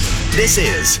This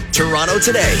is Toronto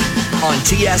Today on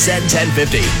TSN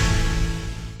 1050.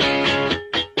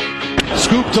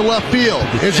 Scoop to left field.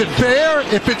 Is it fair?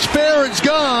 If it's fair, it's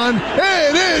gone.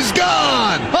 It is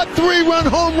gone! A 3-run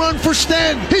home run for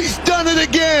Stanton. He's done it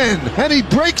again. And he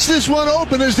breaks this one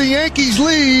open as the Yankees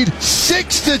lead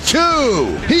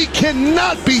 6-2. He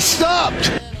cannot be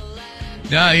stopped.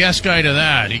 Yes, guy to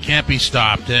that. He can't be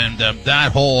stopped. And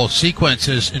that whole sequence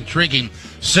is intriguing.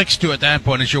 6-2 at that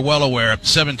point, as you're well aware.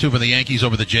 7-2 for the Yankees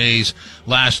over the Jays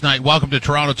last night. Welcome to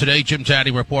Toronto Today. Jim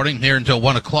Taddy reporting here until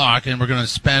 1 o'clock, and we're going to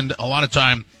spend a lot of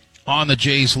time on the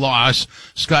Jays' loss.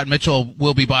 Scott Mitchell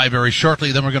will be by very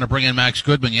shortly. Then we're going to bring in Max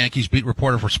Goodman, Yankees beat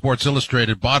reporter for Sports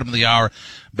Illustrated. Bottom of the hour,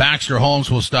 Baxter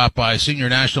Holmes will stop by, senior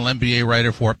national NBA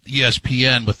writer for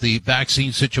ESPN, with the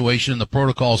vaccine situation and the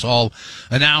protocols all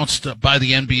announced by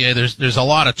the NBA. There's a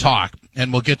lot of talk,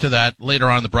 and we'll get to that later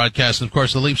on in the broadcast. And of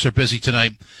course, the Leafs are busy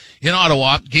tonight in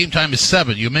Ottawa. Game time is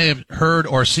 7. You may have heard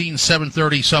or seen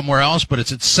 7:30 somewhere else, but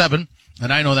it's at 7.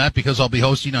 And I know that because I'll be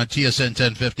hosting on TSN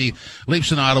 1050.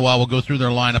 Leafs in Ottawa will go through their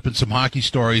lineup and some hockey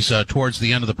stories towards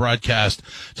the end of the broadcast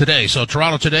today. So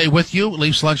Toronto Today with you.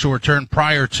 Leafs Lunch will return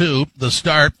prior to the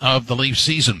start of the Leafs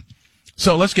season.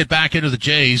 So let's get back into the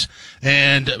Jays,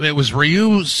 and it was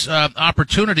Ryu's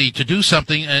opportunity to do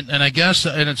something, and I guess,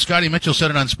 and Scotty Mitchell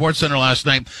said it on SportsCenter last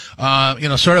night,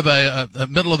 sort of a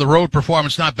middle-of-the-road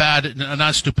performance, not bad,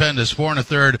 not stupendous. 4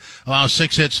 1/3, allows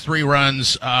 6 hits, 3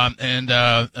 runs, and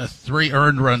 3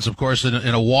 earned runs, of course, in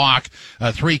a walk.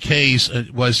 3 Ks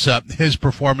was his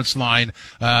performance line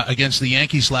against the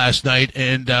Yankees last night,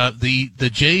 and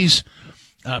the Jays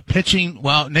pitching,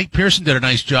 well, Nate Pearson did a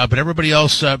nice job, but everybody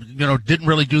else, didn't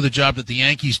really do the job that the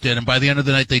Yankees did. And by the end of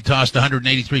the night, they tossed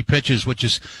 183 pitches, which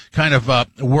is kind of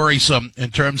worrisome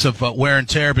in terms of wear and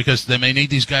tear, because they may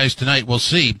need these guys tonight. We'll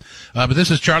see. But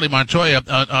this is Charlie Montoya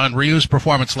on Ryu's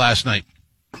performance last night.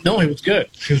 No, he was good.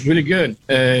 He was really good.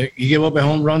 He gave up a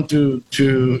home run to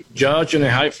Judge and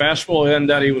a high fastball, and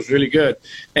that he was really good.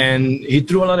 And he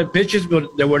threw a lot of pitches,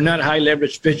 but they were not high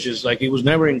leverage pitches. Like, he was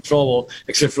never in trouble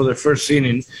except for the first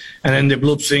inning, and then the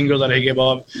bloop single that he gave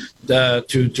up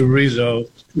to Rizzo,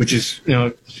 which is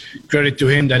credit to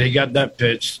him that he got that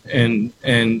pitch.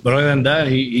 But other than that,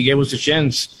 he gave us a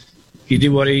chance. He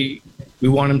did what we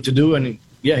want him to do, and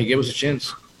he gave us a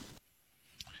chance.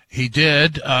 He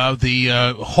did.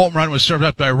 The home run was served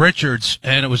up by Richards,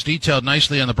 and it was detailed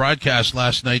nicely on the broadcast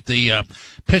last night. The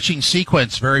pitching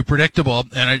sequence, very predictable.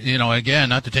 And, again,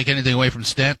 not to take anything away from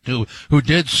Stanton, who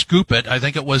did scoop it. I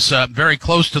think it was very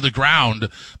close to the ground,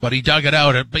 but he dug it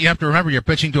out. But you have to remember, you're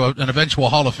pitching to an eventual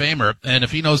Hall of Famer, and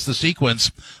if he knows the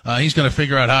sequence, he's going to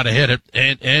figure out how to hit it,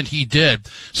 and he did.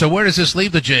 So where does this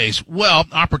leave the Jays? Well,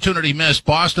 opportunity missed.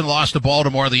 Boston lost to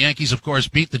Baltimore. The Yankees, of course,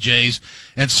 beat the Jays,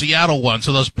 and Seattle won.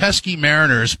 So those pesky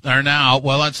Mariners are now,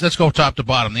 well, let's go top to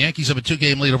bottom. The Yankees have a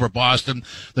 2-game lead over Boston.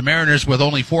 The Mariners, with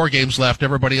only 4 games left,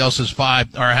 everybody else is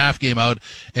 5, are a half game out,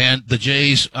 and the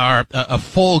Jays are a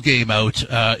full game out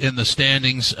in the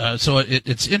standings. So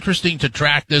it's interesting to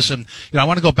track this, and I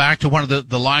want to go back to one of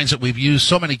the lines that we've used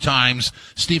so many times.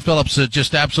 Steve Phillips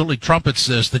just absolutely trumpets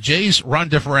this. The Jays run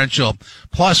differential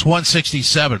plus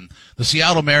 167. The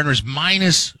Seattle Mariners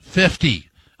minus 50.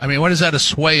 I mean, what is that a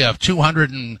sway of?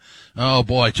 217,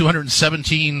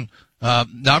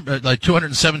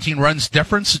 217 runs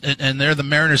difference, and they're the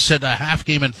Mariners sit a half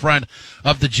game in front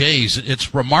of the Jays.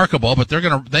 It's remarkable, but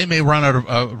they may run out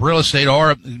of real estate,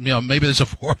 or maybe there's a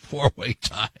four-way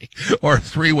tie or a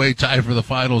 3-way tie for the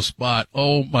final spot.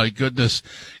 Oh my goodness,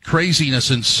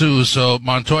 craziness ensues. So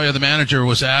Montoya, the manager,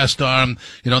 was asked on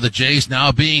the Jays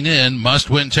now being in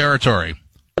must-win territory.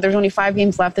 There's only 5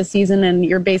 games left this season, and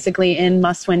you're basically in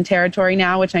must-win territory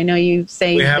now, which I know you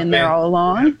say you've been there all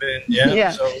along.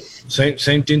 Yeah. So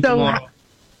same thing tomorrow.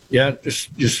 Yeah,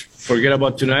 just forget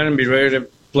about tonight and be ready to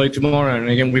play tomorrow. And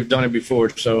again, we've done it before,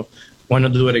 so why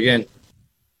not do it again?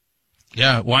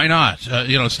 Yeah, why not?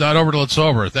 It's not over till it's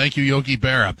over. Thank you, Yogi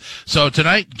Berra. So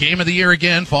tonight, game of the year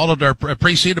again,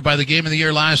 preceded by the game of the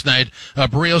year last night,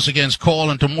 Barrios against Cole,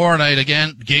 and tomorrow night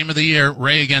again, game of the year,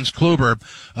 Ray against Kluber.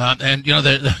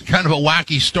 The kind of a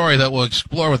wacky story that we'll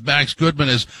explore with Max Goodman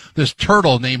is this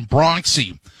turtle named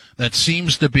Bronxy. That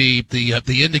seems to be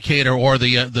the indicator or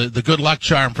the good luck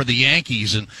charm for the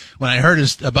Yankees. And when I heard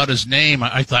about his name,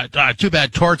 I thought, too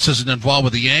bad Torts isn't involved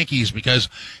with the Yankees, because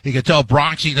he could tell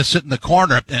Bronxy to sit in the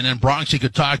corner, and then Bronxy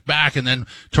could talk back, and then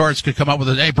Torts could come up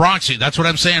with hey, Bronxy, that's what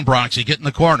I'm saying, Bronxy, get in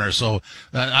the corner. So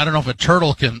I don't know if a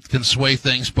turtle can sway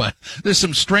things, but there's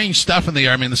some strange stuff in the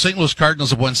air. I mean, the St. Louis Cardinals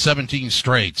have won 17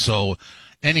 straight, so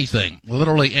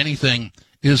literally anything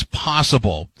is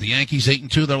possible. The Yankees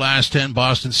 8-2 their last 10,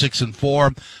 Boston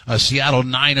 6-4, Seattle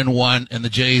 9-1, and the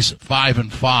Jays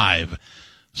 5-5.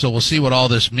 So we'll see what all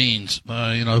this means.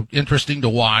 Interesting to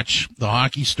watch. The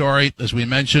hockey story, as we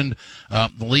mentioned, the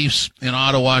Leafs in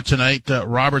Ottawa tonight.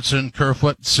 Robertson,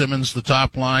 Kerfoot, Simmons, the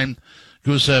top line,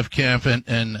 Gusev, Kampf,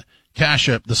 and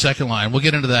Kasha, the second line. We'll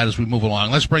get into that as we move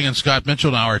along. Let's bring in Scott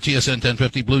Mitchell now, our TSN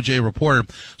 1050 Blue Jay reporter.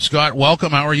 Scott,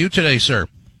 welcome. How are you today, sir?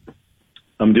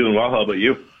 I'm doing well. How about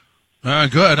you?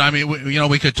 Good. I mean,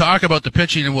 we could talk about the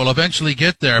pitching, and we'll eventually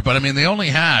get there. But I mean, they only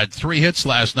had 3 hits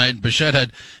last night, and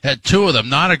Bichette had 2 of them.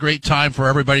 Not a great time for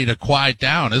everybody to quiet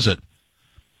down, is it?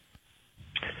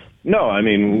 No, I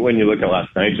mean, when you look at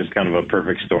last night, just kind of a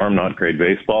perfect storm. Not great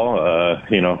baseball.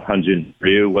 Hyun-Jin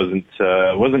Ryu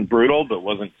wasn't brutal, but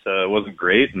wasn't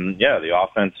great. And yeah, the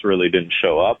offense really didn't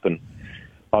show up. And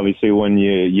obviously, when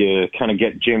you kind of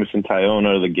get Jameson Taillon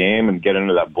out of the game and get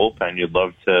into that bullpen, you'd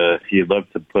love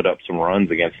to put up some runs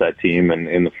against that team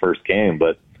in the first game.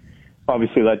 But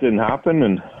obviously, that didn't happen.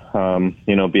 And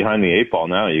behind the 8 ball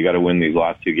now, you got to win these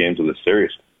last 2 games of the series.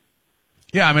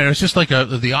 Yeah, I mean, it's just like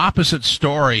the opposite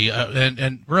story.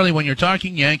 And really, when you're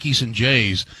talking Yankees and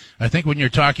Jays, I think when you're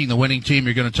talking the winning team,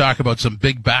 you're going to talk about some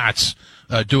big bats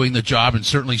doing the job, and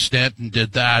certainly Stanton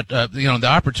did that. The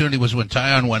opportunity was when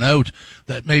Taillon went out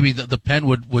that maybe the pen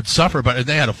would suffer, but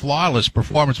they had a flawless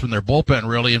performance from their bullpen,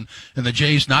 really, and the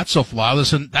Jays not so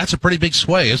flawless, and that's a pretty big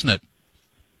sway, isn't it?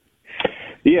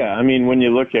 Yeah, I mean, when you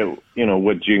look at,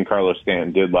 what Giancarlo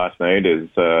Stanton did last night is,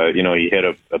 he hit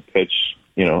a pitch,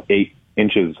 8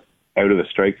 inches out of the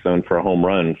strike zone for a home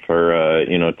run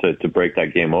to break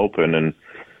that game open. And,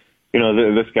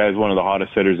 this guy's one of the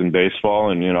hottest hitters in baseball,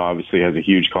 and, obviously has a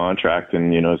huge contract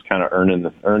and, is kind of earning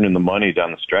the money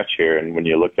down the stretch here. And when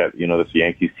you look at, this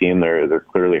Yankees team, they're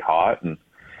clearly hot. And,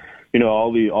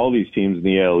 all these teams in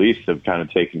the AL East have kind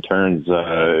of taken turns,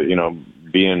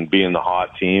 being the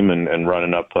hot team and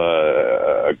running up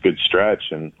a good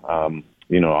stretch. And,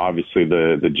 obviously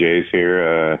the Jays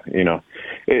here,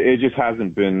 it just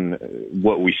hasn't been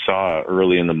what we saw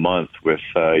early in the month with,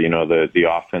 the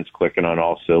offense clicking on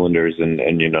all cylinders and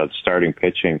the starting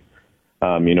pitching,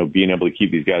 being able to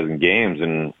keep these guys in games.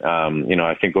 And,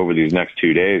 I think over these next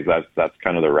 2 days, that's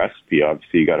kind of the recipe.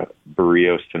 Obviously, you got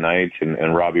Barrios tonight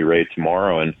and Robbie Ray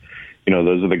tomorrow. And,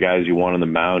 those are the guys you want on the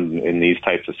mound in these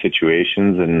types of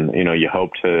situations. And, you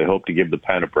hope to give the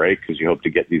pen a break because you hope to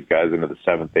get these guys into the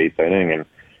 7th, 8th inning and,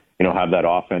 have that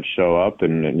offense show up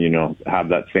and have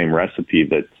that same recipe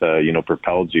that,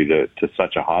 propelled you to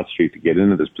such a hot streak to get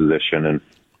into this position.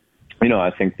 And,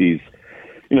 I think these,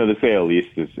 this AL East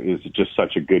is just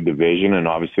such a good division. And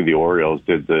obviously the Orioles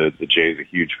did the Jays a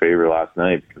huge favor last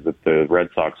night because if the Red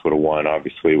Sox would have won,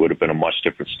 obviously it would have been a much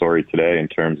different story today in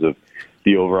terms of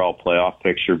the overall playoff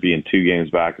picture being 2 games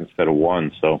back instead of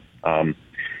 1. So, 5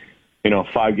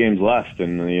 games left,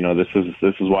 and this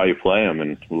is why you play them,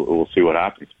 and we'll see what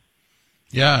happens.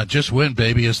 Yeah, just win,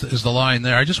 baby, is the line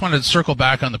there. I just wanted to circle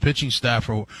back on the pitching staff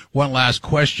for one last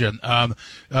question.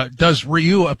 Does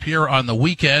Ryu appear on the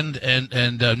weekend?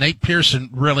 And Nate Pearson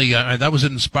really that was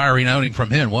an inspiring outing from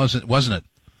him, wasn't it?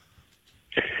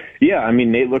 Yeah, I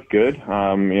mean, Nate looked good.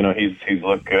 He's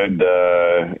looked good,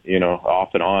 off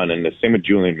and on. And the same with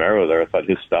Julian Merrow there. I thought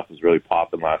his stuff was really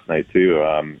popping last night, too.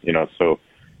 So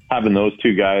having those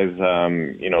 2 guys,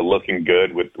 looking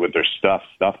good with their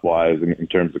stuff-wise in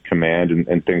terms of command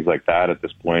and things like that at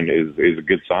this point is a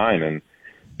good sign. And,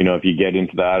 if you get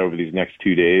into that over these next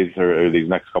 2 days or these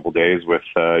next couple days with,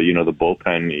 the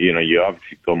bullpen, you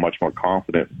obviously feel much more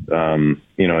confident,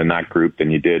 in that group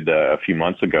than you did a few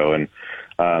months ago. And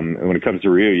when it comes to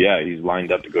Ryu, yeah, he's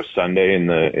lined up to go Sunday in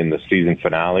the season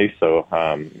finale. So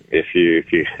if you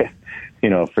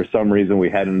for some reason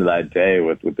we head into that day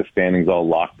with the standings all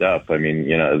locked up, I mean,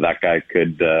 that guy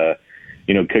could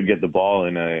get the ball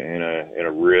in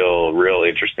a real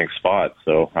interesting spot.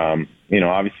 So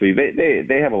obviously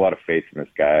they have a lot of faith in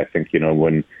this guy. I think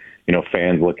when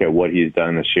fans look at what he's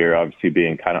done this year, obviously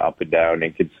being kind of up and down,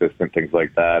 inconsistent, things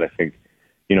like that. I think.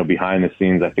 Behind the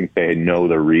scenes, I think they know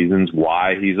the reasons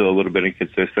why he's a little bit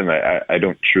inconsistent. I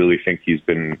don't truly think he's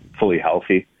been fully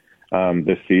healthy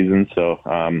this season. So,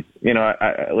 like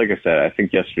I said, I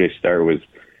think yesterday's start was,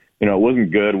 it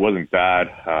wasn't good, wasn't bad,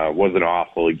 wasn't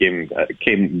awful. It gave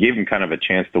him kind of a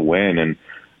chance to win, and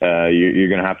you're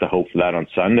going to have to hope for that on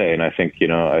Sunday. And I think,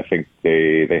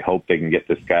 they hope they can get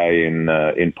this guy in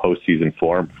postseason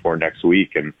form before next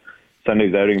week. And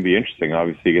Sunday's outing will be interesting,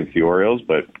 obviously against the Orioles,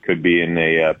 but could be in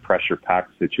a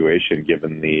pressure-packed situation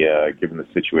given the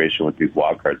situation with these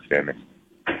wildcard standings.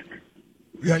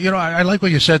 Yeah, I like what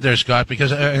you said there, Scott,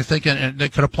 because I think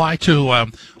it could apply to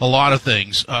a lot of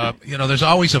things. There's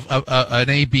always an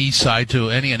A-B side to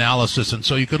any analysis, and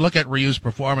so you could look at Ryu's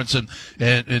performance and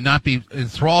not be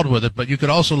enthralled with it, but you could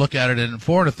also look at it in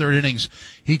 4 1/3 innings.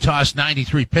 He tossed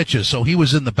 93 pitches, so he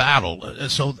was in the battle.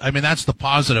 So, I mean, that's the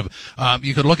positive.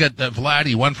 You could look at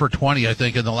Vladdy, 1 for 20, I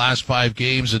think, in the last 5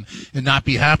 games and not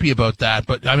be happy about that.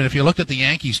 But, I mean, if you looked at the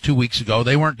Yankees 2 weeks ago,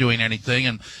 they weren't doing anything,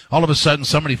 and all of a sudden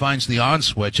somebody finds the on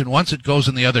switch, and once it goes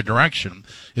in the other direction,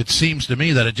 it seems to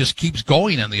me that it just keeps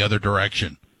going in the other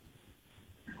direction.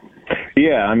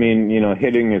 Yeah, I mean,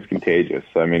 hitting is contagious.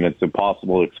 I mean, it's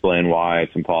impossible to explain why.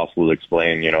 It's impossible to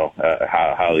explain,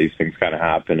 how these things kind of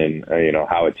happen and,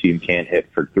 how a team can't hit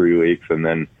for 3 weeks and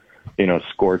then,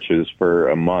 scorches for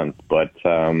a month. But,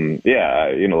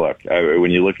 look,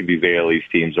 when you look at these AL East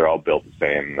teams, they're all built the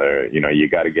same. You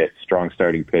got to get strong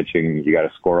starting pitching. You got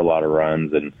to score a lot of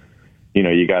runs and,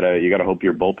 you gotta hope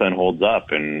your bullpen holds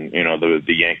up. And, the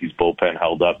Yankees bullpen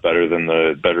held up better than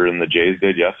the Jays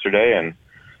did yesterday. And,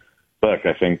 look,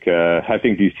 I think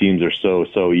these teams are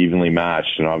so evenly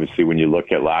matched, and obviously when you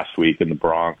look at last week in the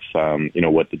Bronx,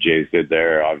 what the Jays did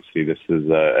there. Obviously, this is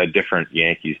a different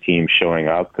Yankees team showing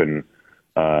up and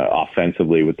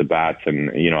offensively with the bats, and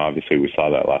obviously we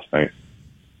saw that last night.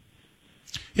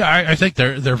 Yeah, I think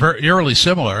they're very eerily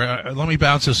similar. Let me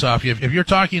bounce this off you. If you're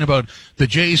talking about the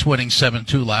Jays winning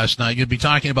 7-2 last night, you'd be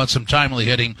talking about some timely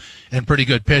hitting and pretty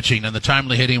good pitching, and the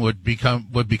timely hitting would be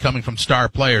coming from star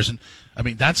players. And I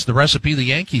mean, that's the recipe the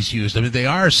Yankees used. I mean, they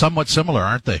are somewhat similar,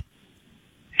 aren't they?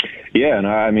 Yeah,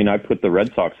 and I put the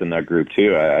Red Sox in that group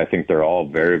too. I think they're all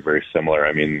very, very similar.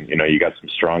 I mean, you got some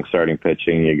strong starting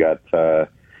pitching, you got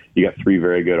 3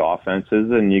 very good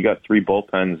offenses, and you got 3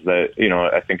 bullpens that,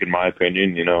 I think in my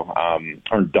opinion,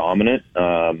 aren't dominant,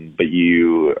 but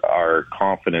you are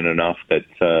confident enough that,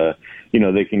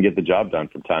 they can get the job done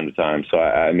from time to time. So,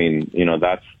 I mean,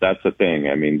 that's the thing.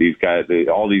 I mean, these guys,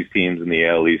 all these teams in the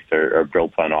AL East are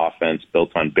built on offense,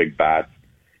 built on big bats,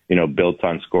 built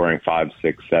on scoring 5,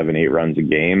 6, 7, 8 runs a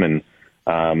game. And,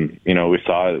 we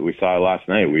saw it last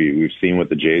night. We've seen what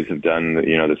the Jays have done,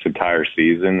 this entire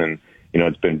season, and,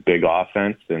 it's been big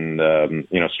offense and,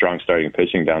 strong starting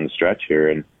pitching down the stretch here.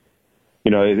 And,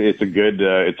 it's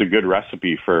a good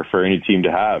recipe for any team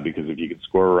to have, because if you can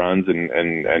score runs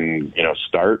and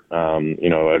start,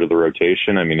 out of the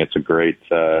rotation, I mean, it's a great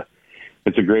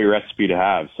recipe to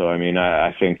have. So, I mean,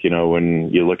 I think, when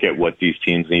you look at what these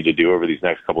teams need to do over these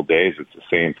next couple of days, it's the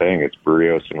same thing. It's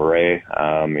Berrios and Ray,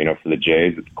 for the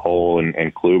Jays, it's Cole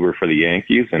and Kluber for the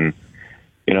Yankees. And,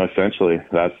 essentially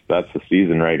that's the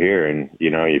season right here. And,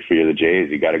 if you're the Jays,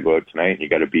 you got to go out tonight and you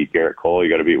got to beat Garrett Cole. You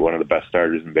got to beat one of the best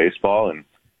starters in baseball. And,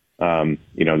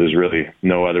 there's really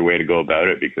no other way to go about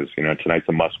it, because, tonight's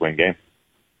a must-win game.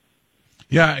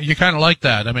 Yeah, you kind of like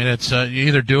that. I mean, it's you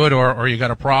either do it or you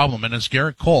got a problem, and it's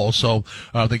Garrett Cole. So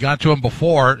they got to him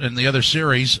before in the other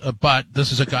series, but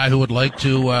this is a guy who would like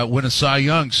to win a Cy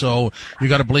Young. So you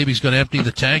got to believe he's going to empty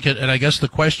the tank. And I guess the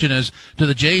question is, do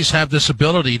the Jays have this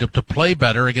ability to play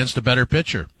better against a better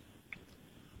pitcher?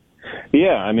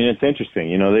 Yeah, I mean, it's interesting.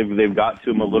 They've got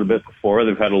to him a little bit before.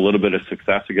 They've had a little bit of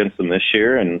success against him this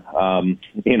year, and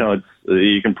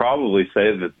you can probably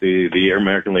say that the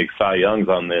American League Cy Young's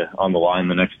on the line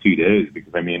the next 2 days,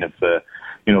 because I mean,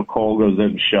 if Cole goes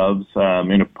out and shoves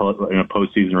in a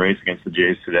postseason race against the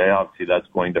Jays today, obviously that's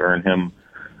going to earn him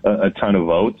a ton of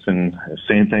votes, and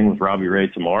same thing with Robbie Ray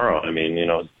tomorrow. I mean,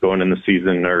 going in the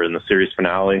season or in the series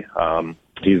finale.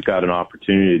 He's got an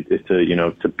opportunity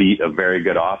to beat a very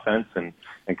good offense and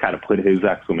kind of put his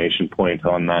exclamation point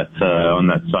on that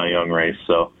Cy Young race.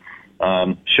 So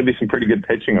should be some pretty good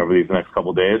pitching over these next couple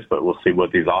of days, but we'll see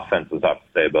what these offenses have to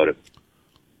say about it.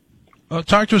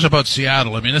 Talk to us about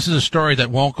Seattle. I mean, this is a story that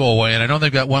won't go away, and I know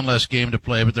they've got one less game to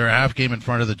play, but they're a half game in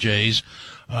front of the Jays.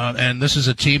 And this is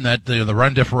a team that the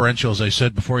run differential, as I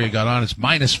said before you got on, is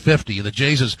minus 50. The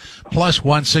Jays is plus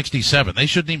 167. They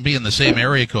shouldn't even be in the same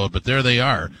area code, but there they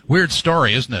are. Weird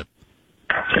story, isn't it?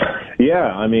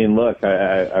 Yeah, I mean, look,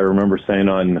 I remember saying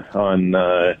on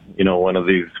one of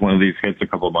these hits a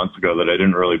couple of months ago that I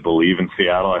didn't really believe in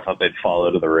Seattle. I thought they'd fall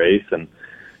out of the race, and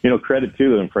credit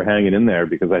to them for hanging in there,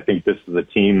 because I think this is a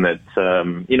team that,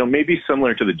 maybe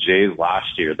similar to the Jays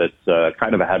last year, that's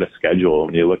kind of ahead of schedule.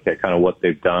 When you look at kind of what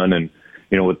they've done and,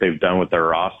 what they've done with their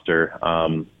roster,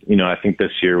 I think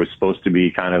this year was supposed to be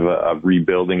kind of a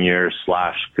rebuilding year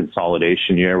 /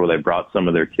 consolidation year, where they brought some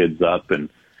of their kids up and,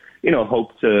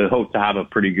 hope to have a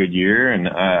pretty good year. And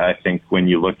I think when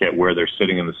you look at where they're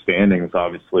sitting in the standings,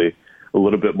 obviously a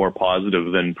little bit more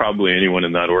positive than probably anyone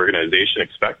in that organization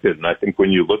expected. And I think when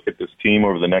you look at this team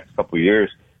over the next couple of years,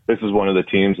 this is one of the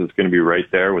teams that's going to be right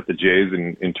there with the Jays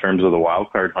in terms of the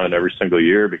wild card hunt every single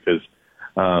year because,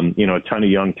 a ton of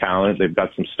young talent. They've got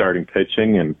some starting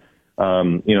pitching and,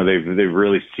 they've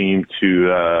really seemed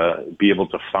to, be able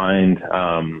to find,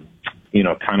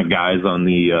 kind of guys on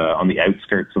the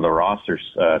outskirts of the roster,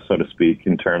 so to speak,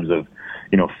 in terms of,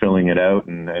 filling it out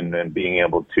and being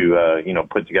able to,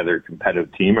 put together a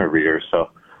competitive team every year. So,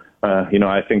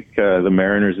 I think the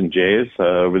Mariners and Jays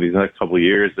over these next couple of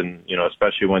years, and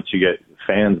especially once you get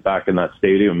fans back in that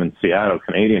stadium in Seattle,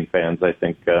 Canadian fans, I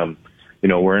think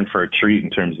we're in for a treat in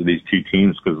terms of these two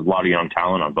teams because there's a lot of young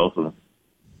talent on both of them.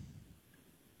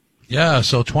 Yeah,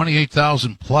 so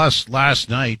 28,000 plus last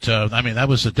night. That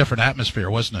was a different atmosphere,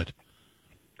 wasn't it?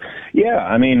 Yeah,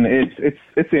 I mean it's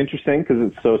interesting because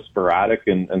it's so sporadic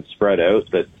and spread out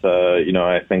that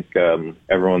I think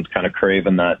everyone's kind of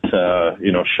craving that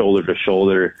shoulder to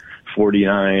shoulder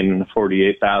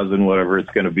 48,000 whatever it's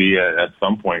going to be at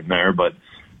some point there. But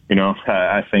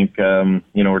I think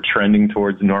we're trending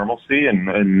towards normalcy and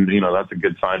that's a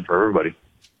good sign for everybody.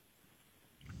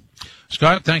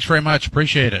 Scott, thanks very much.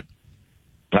 Appreciate it.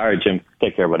 All right, Jim.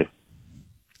 Take care, buddy.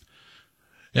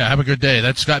 Yeah, have a good day.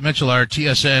 That's Scott Mitchell, our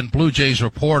TSN Blue Jays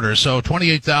reporter. So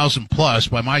 28,000 plus,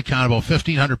 by my count, about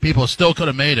 1,500 people still could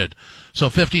have made it. So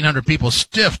 1,500 people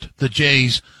stiffed the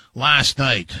Jays last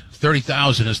night.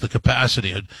 30,000 is the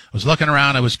capacity. I was looking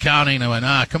around, I was counting, I went,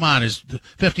 come on, there's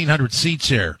 1,500 seats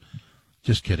here.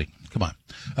 Just kidding. Come on.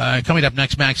 Coming up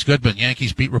next, Max Goodman,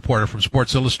 Yankees beat reporter from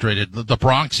Sports Illustrated. The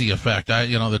Bronxy effect,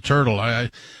 the turtle. I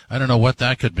don't know what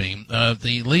that could mean.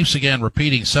 The Leafs again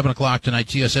repeating 7:00 tonight,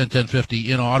 TSN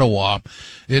 1050 in Ottawa.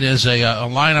 It is a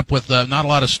lineup with not a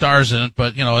lot of stars in it,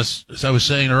 but as I was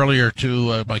saying earlier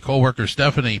to my coworker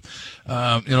Stephanie,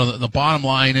 the bottom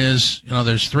line is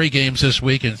there's 3 games this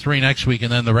week and 3 next week,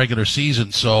 and then the regular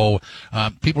season. So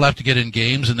people have to get in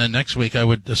games, and then next week I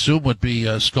would assume would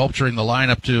be sculpturing the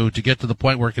lineup to get to the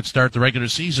point where it could start the regular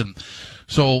season.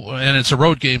 So, and it's a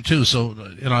road game too. So,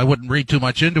 I wouldn't read too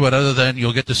much into it other than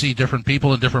you'll get to see different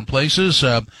people in different places.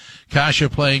 Kasha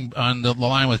playing on the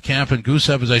line with Camp and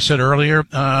Gusev, as I said earlier.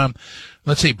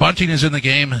 Let's see, Bunting is in the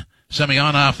game.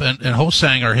 Semyonov and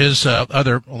Hosang are his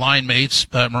other line mates.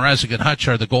 Mrazek and Hutch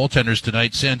are the goaltenders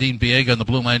tonight. Sandin Biega on the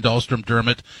blue line, Dahlstrom,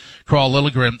 Dermott, Kral,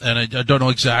 Liljegren, and I don't know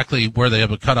exactly where they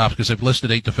have a cutoff because they've listed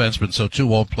 8 defensemen, so 2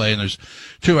 won't play, and there's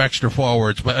 2 extra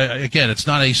forwards. But again, it's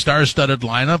not a star-studded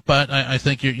lineup, but I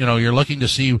think you're looking to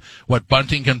see what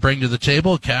Bunting can bring to the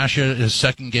table. Kasha is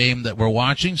second game that we're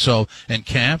watching, and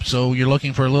Camp, so you're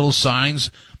looking for little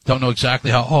signs. Don't know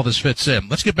exactly how all this fits in.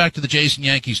 Let's get back to the Jays and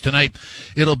Yankees tonight.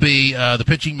 It'll be the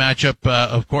pitching matchup,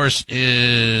 of course,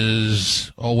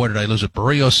 is, where did I lose it?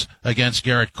 Barrios against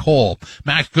Garrett Cole.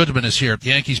 Max Goodman is here, the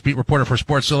Yankees beat reporter for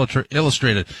Sports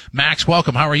Illustrated. Max,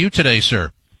 welcome. How are you today,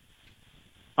 sir?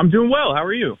 I'm doing well. How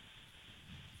are you?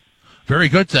 Very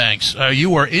good, thanks. You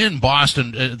were in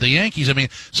Boston, the Yankees.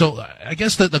 So I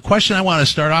guess the question I want to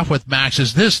start off with, Max,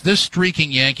 is this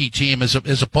streaking Yankee team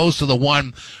as opposed to the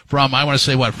one from, I want to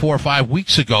say, 4 or 5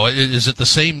 weeks ago? Is it the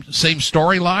same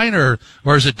storyline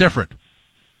or is it different?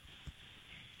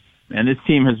 And this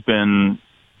team has been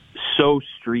so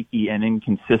streaky and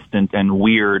inconsistent and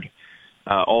weird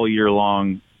all year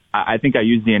long. I think I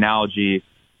used the analogy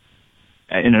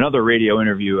in another radio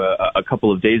interview a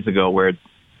couple of days ago where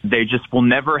they just will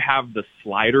never have the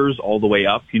sliders all the way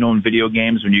up. In video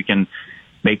games when you can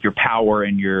make your power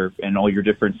and all your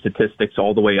different statistics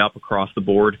all the way up across the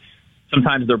board.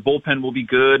 Sometimes their bullpen will be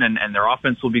good and their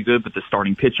offense will be good, but the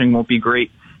starting pitching won't be great.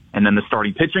 And then the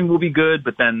starting pitching will be good,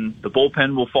 but then the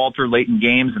bullpen will falter late in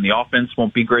games and the offense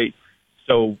won't be great.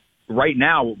 So right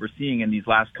now what we're seeing in these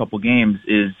last couple games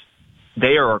is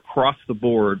they are across the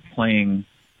board playing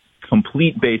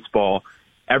complete baseball.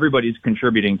 Everybody's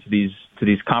contributing to these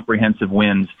comprehensive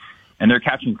wins, and they're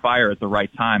catching fire at the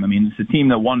right time. It's a team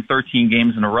that won 13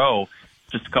 games in a row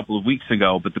just a couple of weeks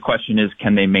ago, but the question is,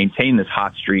 can they maintain this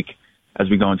hot streak as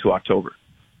we go into October?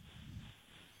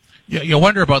 Yeah, you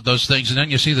wonder about those things, and then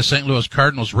you see the St. Louis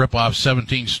Cardinals rip off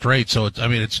 17 straight, so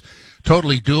it's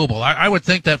totally doable. I would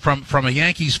think that from a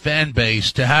Yankees fan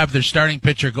base to have their starting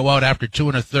pitcher go out after 2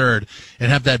 1/3 and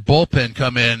have that bullpen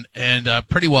come in and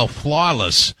pretty well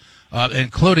flawless,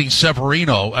 including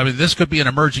Severino. This could be an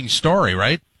emerging story,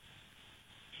 right?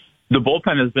 The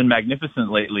bullpen has been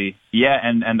magnificent lately. Yeah,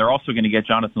 and they're also going to get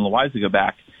Jonathan Loaisiga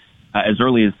back as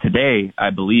early as today, I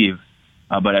believe,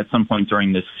 but at some point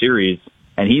during this series.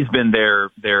 And he's been their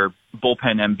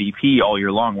bullpen MVP all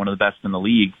year long, one of the best in the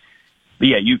league. But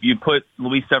yeah, you put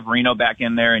Luis Severino back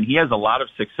in there, and he has a lot of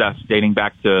success dating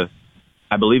back to,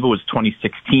 I believe it was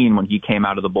 2016 when he came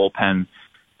out of the bullpen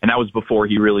And that was before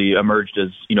he really emerged as,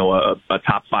 a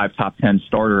top 5, top 10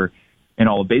 starter in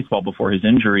all of baseball before his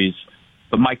injuries.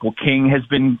 But Michael King has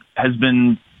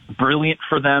been brilliant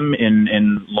for them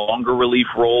in longer relief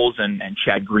roles, and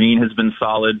Chad Green has been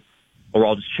solid.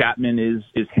 Aroldis Chapman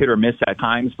is hit or miss at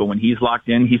times, but when he's locked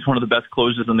in, he's one of the best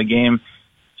closers in the game.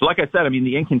 So like I said, I mean,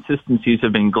 the inconsistencies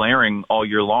have been glaring all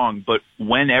year long, but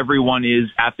when everyone is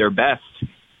at their best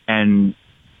and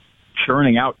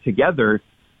churning out together,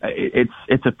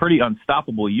 it's a pretty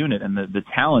unstoppable unit, and the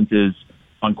talent is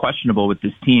unquestionable with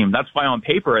this team. That's why on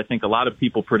paper, I think a lot of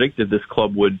people predicted this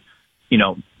club would,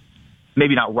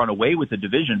 maybe not run away with the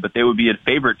division, but they would be a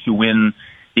favorite to win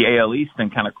the AL East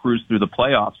and kind of cruise through the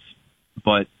playoffs.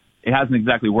 But it hasn't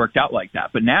exactly worked out like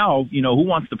that. But now, who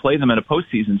wants to play them in a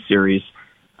postseason series?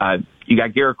 You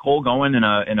got Garrett Cole going in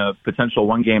a potential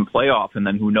 1-game playoff, and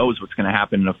then who knows what's going to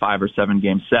happen in a 5 or 7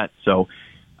 game set. So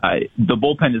the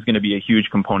bullpen is going to be a huge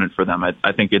component for them.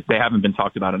 I think they haven't been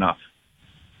talked about enough.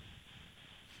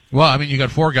 Well, I mean, you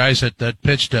got 4 guys that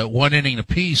pitched 1 inning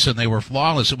apiece, and they were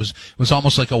flawless. It was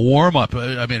almost like a warm up.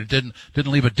 I mean, it didn't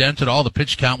leave a dent at all. The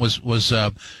pitch count was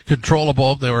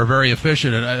controllable. They were very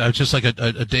efficient, and it was just like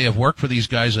a day of work for these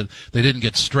guys. And they didn't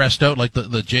get stressed out like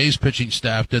the Jays pitching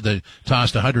staff did. They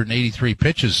tossed 183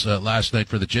 pitches last night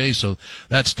for the Jays, so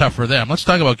that's tough for them. Let's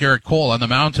talk about Garrett Cole on the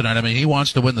mound tonight. I mean, he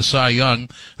wants to win the Cy Young.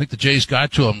 I think the Jays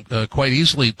got to him quite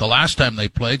easily the last time they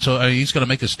played, so he's going to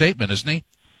make a statement, isn't he?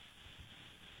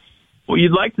 Well,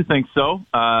 you'd like to think so.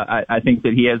 I think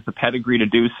that he has the pedigree to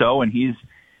do so, and he's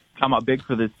come up big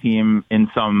for this team in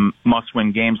some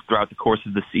must-win games throughout the course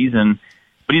of the season.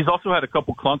 But he's also had a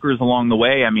couple clunkers along the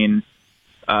way. I mean,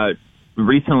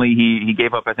 recently he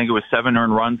gave up, I think it was 7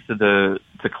 earned runs to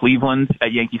Cleveland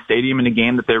at Yankee Stadium in a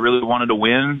game that they really wanted to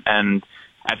win. And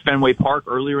at Fenway Park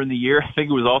earlier in the year, I think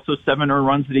it was also 7 earned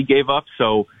runs that he gave up.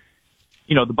 So,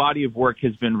 the body of work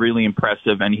has been really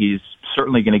impressive, and he's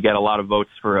certainly going to get a lot of votes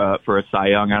for a Cy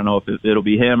Young. I don't know if it'll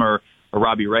be him or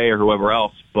Robbie Ray or whoever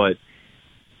else, but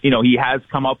he has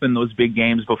come up in those big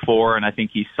games before, and I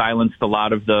think he silenced a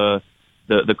lot of the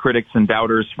critics and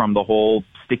doubters from the whole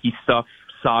sticky stuff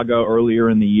saga earlier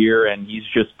in the year, and he's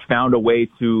just found a way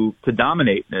to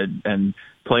dominate and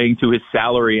playing to his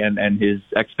salary and his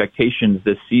expectations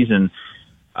this season.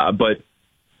 But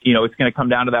it's going to come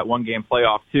down to that 1-game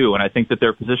playoff too, and I think that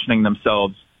they're positioning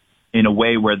themselves in a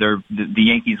way where the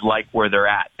Yankees like where they're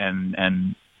at,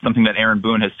 and something that Aaron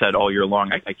Boone has said all year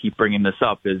long, I keep bringing this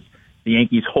up, is the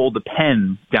Yankees hold the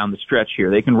pen down the stretch here.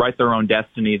 They can write their own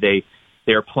destiny.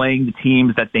 They are playing the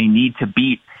teams that they need to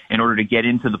beat in order to get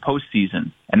into the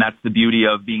postseason, and that's the beauty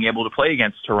of being able to play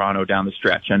against Toronto down the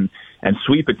stretch and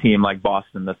sweep a team like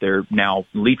Boston that they're now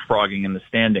leapfrogging in the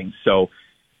standings. So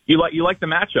you like the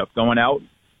matchup going out,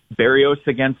 Berrios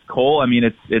against Cole. I mean,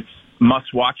 it's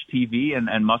must-watch TV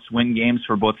and must-win games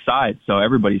for both sides, so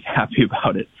everybody's happy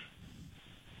about it.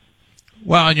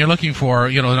 Well, and you're looking for,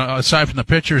 aside from the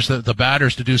pitchers, the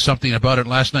batters to do something about it.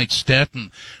 Last night,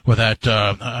 Stanton with that,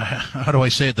 how do I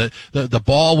say it? The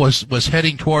ball was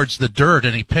heading towards the dirt,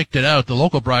 and he picked it out. The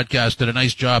local broadcast did a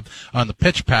nice job on the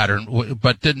pitch pattern,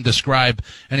 but didn't describe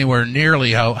anywhere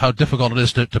nearly how difficult it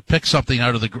is to pick something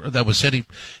out of that was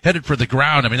headed for the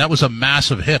ground. I mean, that was a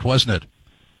massive hit, wasn't it?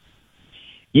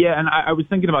 Yeah, and I was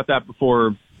thinking about that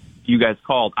before you guys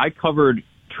called. I covered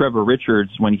Trevor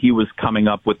Richards when he was coming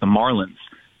up with the Marlins.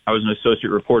 I was an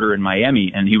associate reporter in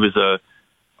Miami, and he was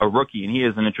a rookie, and he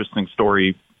has an interesting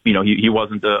story. He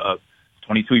wasn't a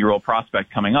 22-year-old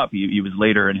prospect coming up. He was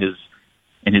later in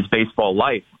his baseball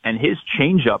life, and his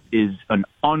changeup is an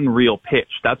unreal pitch.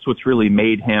 That's what's really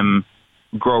made him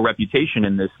grow a reputation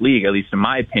in this league, at least in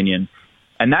my opinion.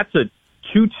 And that's a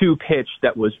 2-2 pitch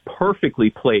that was perfectly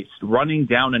placed, running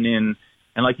down and in.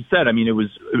 And like you said, I mean, it was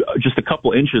just a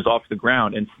couple inches off the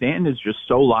ground. And Stanton is just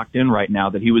so locked in right now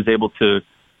that he was able to,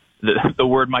 the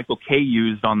word Michael Kay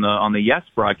used on the Yes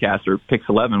broadcast, or Pix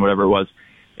 11, whatever it was,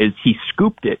 is he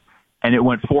scooped it, and it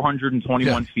went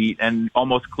 421 feet and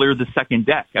almost cleared the second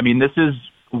deck. I mean, this is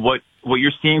what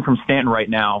you're seeing from Stanton right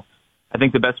now. I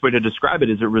think the best way to describe it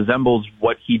is it resembles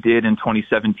what he did in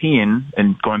 2017,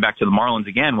 and going back to the Marlins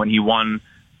again, when he won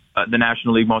the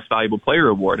National League Most Valuable Player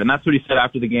Award. And that's what he said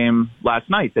after the game last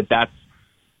night, that's,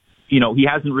 he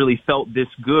hasn't really felt this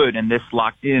good and this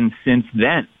locked in since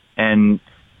then. And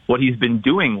what he's been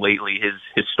doing lately is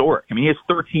historic. I mean, he has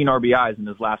 13 RBIs in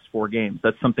his last 4 games.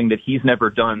 That's something that he's never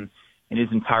done in his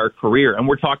entire career. And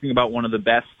we're talking about one of the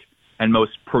best and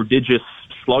most prodigious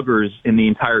sluggers in the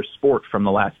entire sport from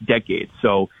the last decade.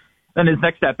 So then his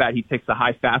next at bat, he takes a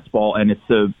high fastball, and it's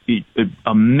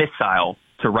a missile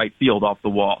to right field off the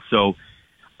wall. So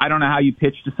I don't know how you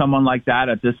pitch to someone like that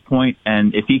at this point.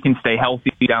 And if he can stay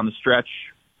healthy down the stretch,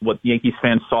 what Yankees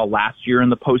fans saw last year in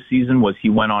the postseason was he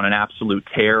went on an absolute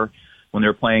tear when they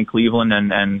were playing Cleveland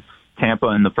and Tampa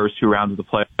in the first 2 rounds of the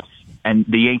playoffs. And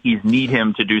the Yankees need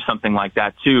him to do something like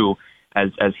that too,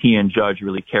 as he and Judge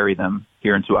really carry them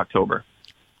here into October.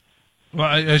 Well,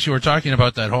 as you were talking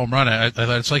about that home run, I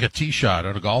thought it's like a tee shot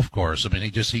on a golf course. I mean,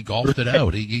 he golfed it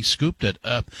out. He scooped it.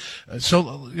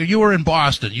 So you were in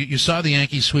Boston. You saw the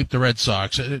Yankees sweep the Red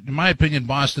Sox. In my opinion,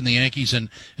 Boston, the Yankees, and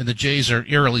the Jays are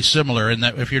eerily similar in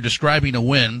that if you're describing a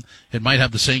win, it might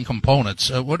have the same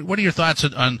components. What are your thoughts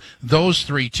on those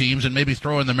 3 teams, and maybe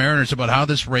throw in the Mariners about how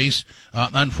this race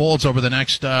unfolds over the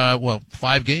next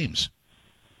 5 games?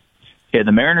 Yeah,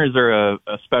 the Mariners are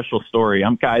a special story.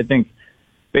 I think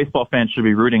baseball fans should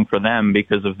be rooting for them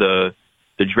because of the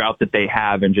drought that they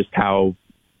have and just how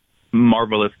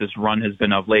marvelous this run has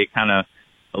been of late, kind of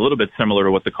a little bit similar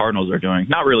to what the Cardinals are doing.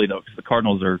 Not really, though, because the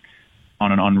Cardinals are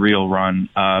on an unreal run.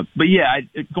 But, yeah,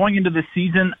 going into this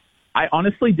season, I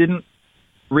honestly didn't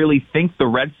really think the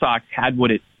Red Sox had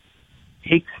what it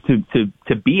takes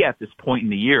to be at this point in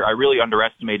the year. I really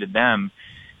underestimated them,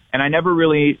 and I never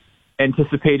really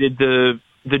anticipated the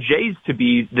Jays to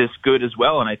be this good as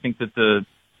well. And I think that the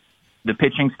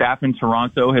pitching staff in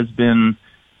Toronto has been,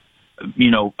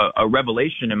 a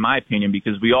revelation in my opinion,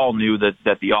 because we all knew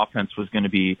that the offense was going to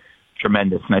be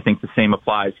tremendous. And I think the same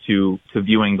applies to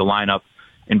viewing the lineup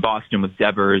in Boston with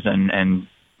Devers and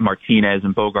Martinez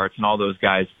and Bogarts and all those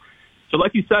guys. So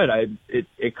like you said,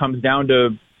 it comes down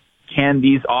to, can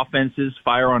these offenses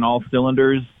fire on all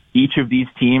cylinders? Each of these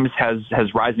teams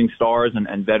has rising stars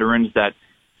and veterans that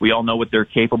we all know what they're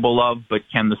capable of, but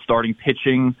can the starting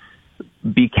pitching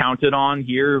be counted on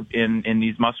here in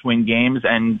these must-win games?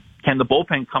 And can the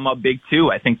bullpen come up big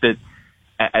too? I think that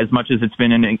as much as it's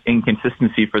been an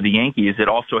inconsistency for the Yankees, it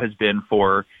also has been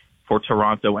for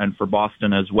Toronto and for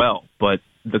Boston as well. But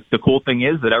the cool thing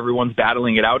is that everyone's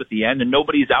battling it out at the end, and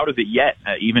nobody's out of it yet,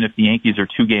 even if the Yankees are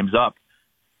 2 games up.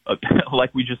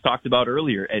 Like we just talked about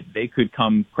earlier, they could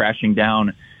come crashing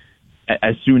down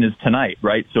as soon as tonight,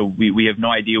 right? So we have no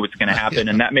idea what's going to happen,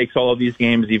 and that makes all of these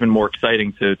games even more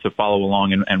exciting to follow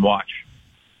along and watch.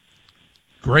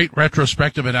 Great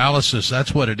retrospective analysis.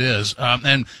 That's what it is.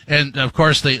 And of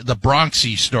course the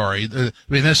Bronxy story. I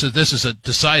mean, this is a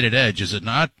decided edge, is it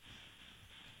not?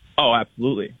 Oh,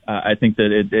 absolutely. I think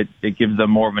that it gives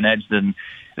them more of an edge than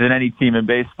any team in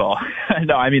baseball.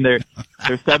 No, I mean they're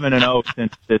 7-0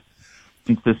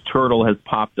 since this turtle has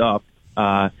popped up.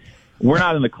 We're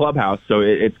not in the clubhouse, so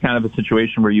it's kind of a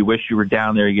situation where you wish you were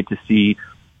down there. You get to see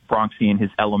Bronxy in his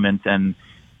element, and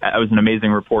it was an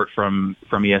amazing report from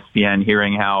ESPN,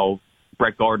 hearing how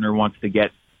Brett Gardner wants to get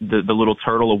the little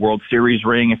turtle a World Series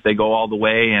ring if they go all the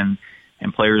way, and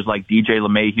players like DJ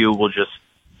LeMahieu will just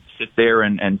sit there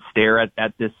and stare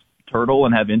at this turtle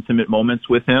and have intimate moments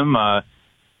with him. I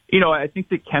think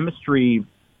the chemistry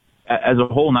as a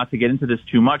whole, not to get into this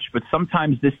too much, but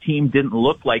sometimes this team didn't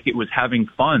look like it was having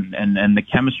fun, and the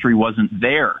chemistry wasn't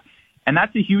there. And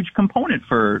that's a huge component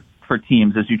for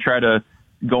teams as you try to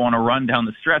go on a run down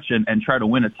the stretch and try to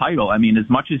win a title. I mean, as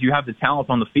much as you have the talent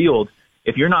on the field,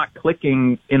 if you're not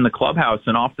clicking in the clubhouse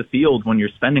and off the field when you're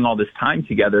spending all this time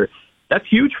together, that's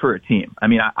huge for a team. I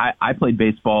mean, I played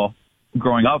baseball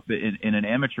growing up in an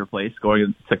amateur place,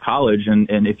 going to college,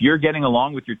 and if you're getting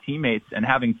along with your teammates and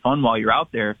having fun while you're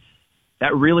out there,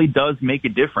 that really does make a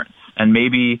difference. And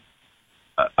maybe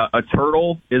a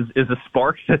turtle is a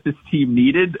spark that this team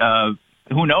needed.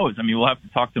 Who knows? I mean, we'll have to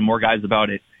talk to more guys about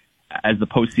it as the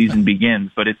postseason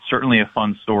begins, but it's certainly a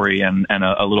fun story and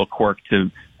a little quirk to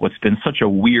what's been such a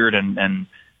weird and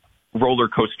roller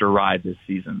coaster ride this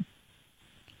season.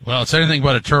 Well, it's anything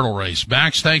but a turtle race.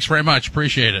 Max, thanks very much.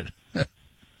 Appreciate it.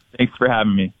 Thanks for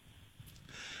having me.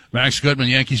 Max Goodman,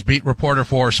 Yankees beat reporter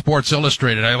for Sports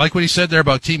Illustrated. I like what he said there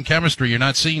about team chemistry. You're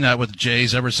not seeing that with the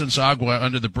Jays ever since Agua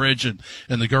under the bridge and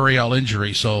the Gurriel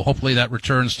injury. So hopefully that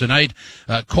returns tonight.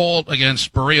 Colt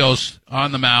against Barrios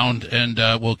on the mound, and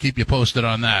we'll keep you posted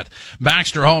on that.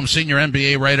 Baxter Holmes, senior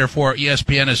NBA writer for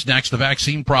ESPN, is next. The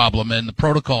vaccine problem and the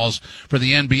protocols for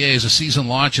the NBA as the season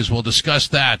launches. We'll discuss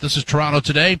that. This is Toronto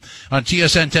Today on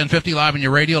TSN 1050, live on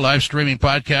your radio, live streaming,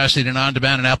 podcasting, and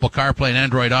on-demand and Apple CarPlay and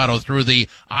Android Auto through the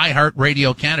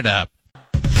iHeartRadio Canada app.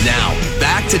 Now,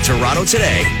 back to Toronto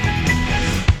Today.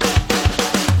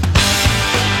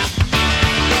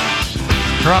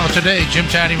 Toronto Today, Jim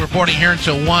Taddy reporting here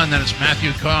until 1. Then it's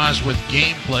Matthew Cause with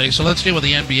gameplay. So let's deal with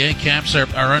the NBA. Camps are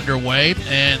underway,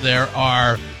 and there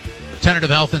are tentative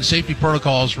health and safety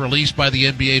protocols released by the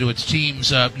NBA to its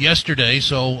teams yesterday.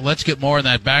 So let's get more on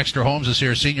that. Baxter Holmes is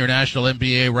here, senior national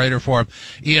NBA writer for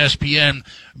ESPN.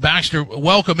 Baxter,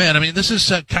 welcome in. I mean, this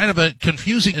is kind of a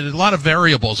confusing, a lot of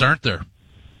variables, aren't there?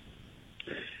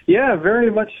 Yeah,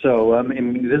 very much so. I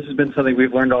mean, this has been something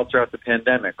we've learned all throughout the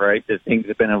pandemic, right? That things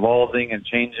have been evolving and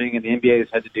changing, and the NBA has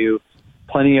had to do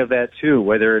plenty of that too,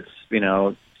 whether it's,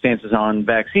 stances on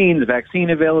vaccines, vaccine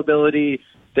availability,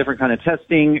 different kind of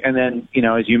testing, and then,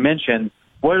 as you mentioned,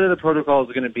 what are the protocols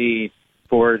going to be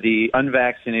for the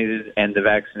unvaccinated and the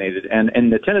vaccinated?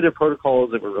 And the tentative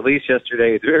protocols that were released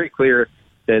yesterday, it's very clear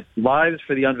that lives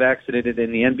for the unvaccinated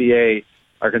in the NBA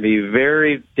are going to be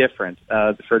very different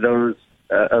for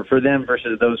them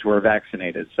versus those who are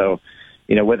vaccinated. So,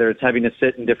 whether it's having to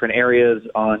sit in different areas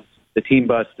on the team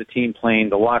bus, the team plane,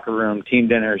 the locker room, team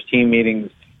dinners, team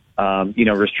meetings,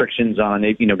 restrictions on,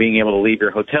 being able to leave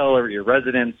your hotel or your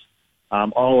residence,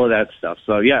 all of that stuff.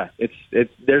 So yeah,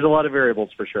 there's a lot of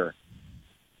variables for sure.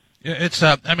 It's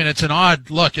it's an odd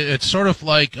look. It's sort of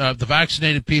like the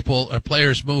vaccinated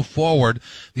players move forward.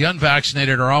 The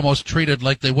unvaccinated are almost treated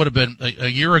like they would have been a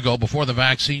year ago before the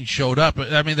vaccine showed up.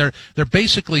 I mean, they're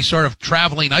basically sort of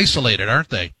traveling isolated, aren't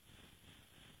they?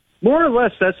 More or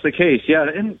less, that's the case, yeah.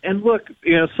 And look,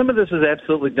 some of this is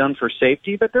absolutely done for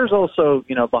safety, but there's also,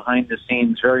 behind the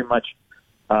scenes very much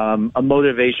a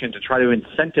motivation to try to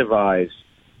incentivize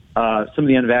some of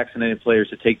the unvaccinated players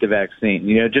to take the vaccine,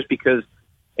 just because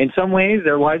in some ways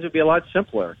their lives would be a lot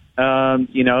simpler,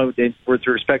 with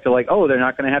respect to they're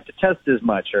not going to have to test as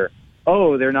much, or,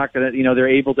 they're not going to, they're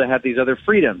able to have these other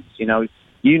freedoms,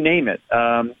 you name it.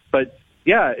 But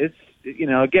yeah, it's,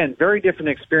 again, very different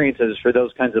experiences for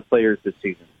those kinds of players this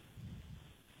season.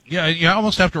 Yeah, you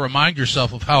almost have to remind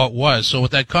yourself of how it was. So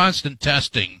with that constant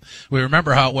testing, we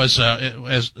remember how it was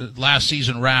as last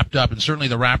season wrapped up, and certainly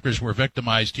the Raptors were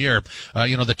victimized here.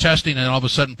 The testing, and all of a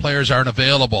sudden players aren't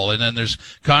available, and then there's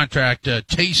contract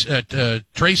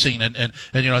tracing, and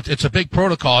it's a big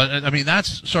protocol. And I mean,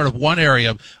 that's sort of one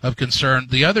area of concern.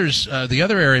 The other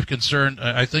area of concern,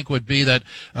 I think, would be that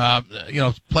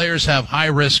players have high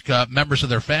risk members of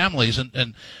their families,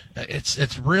 and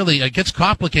it's really, it gets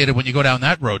complicated when you go down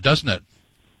that road, doesn't it?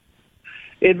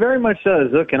 It very much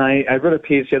does. Look, and I wrote a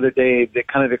piece the other day that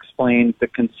kind of explained the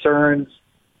concerns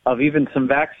of even some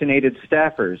vaccinated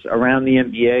staffers around the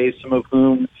NBA, some of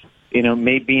whom,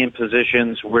 may be in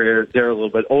positions where they're a little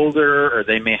bit older, or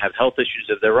they may have health issues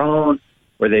of their own,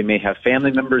 or they may have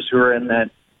family members who are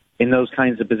in those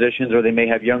kinds of positions, or they may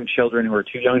have young children who are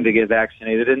too young to get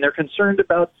vaccinated, and they're concerned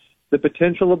about the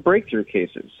potential of breakthrough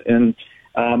cases. And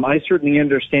I certainly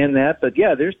understand that, but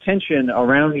yeah, there's tension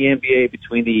around the NBA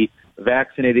between the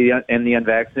vaccinated and the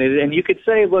unvaccinated. And you could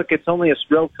say, look, it's only a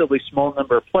relatively small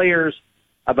number of players,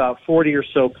 about 40 or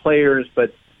so players,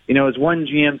 but, as one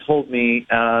GM told me,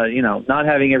 not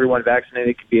having everyone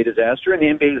vaccinated could be a disaster, and the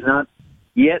NBA is not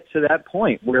yet to that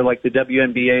point where, like, the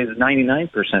WNBA is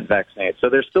 99% vaccinated. So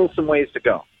there's still some ways to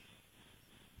go.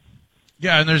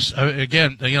 Yeah, and there's,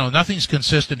 again, nothing's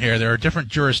consistent here. There are different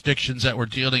jurisdictions that we're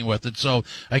dealing with. And so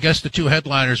I guess the two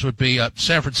headliners would be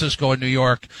San Francisco and New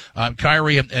York.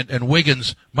 Kyrie and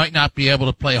Wiggins might not be able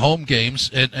to play home games,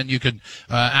 and you could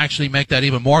actually make that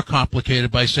even more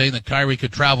complicated by saying that Kyrie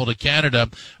could travel to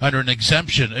Canada under an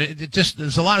exemption.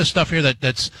 There's a lot of stuff here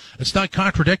that's it's not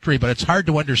contradictory, but it's hard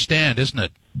to understand, isn't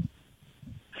it?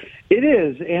 It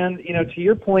is. And, to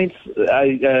your points,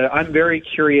 I'm very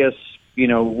curious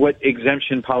what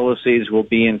exemption policies will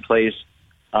be in place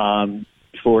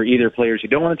for either players who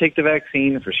don't want to take the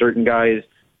vaccine, for certain guys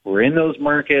who are in those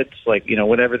markets,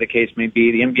 whatever the case may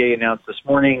be. The NBA announced this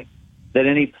morning that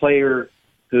any player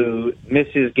who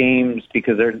misses games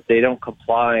because they don't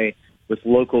comply with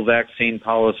local vaccine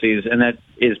policies, and that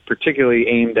is particularly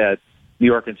aimed at New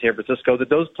York and San Francisco, that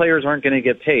those players aren't going to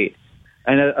get paid.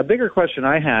 And a bigger question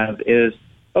I have is,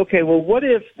 okay, well, what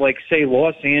if, say,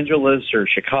 Los Angeles or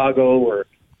Chicago or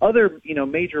other,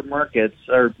 major markets,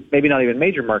 or maybe not even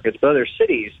major markets, but other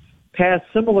cities, pass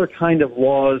similar kind of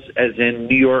laws as in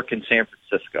New York and San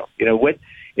Francisco? What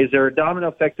is there a domino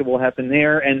effect that will happen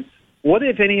there? And what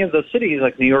if any of those cities,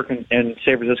 like New York and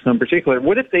San Francisco in particular,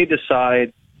 what if they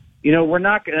decide, we're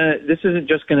not going to, this isn't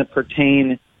just going to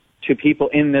pertain to people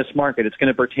in this market. It's going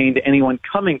to pertain to anyone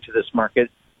coming to this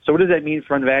market. So what does that mean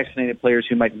for unvaccinated players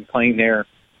who might be playing there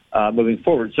moving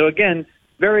forward? So again,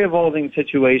 very evolving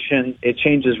situation. It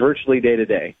changes virtually day to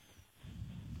day.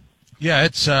 Yeah,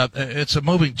 it's a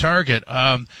moving target.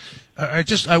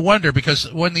 I wonder,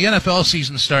 because when the NFL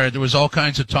season started, there was all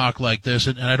kinds of talk like this,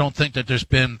 and I don't think that there's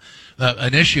been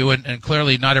an issue, and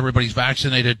clearly not everybody's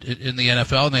vaccinated in the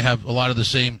NFL, and they have a lot of the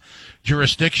same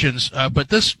jurisdictions. But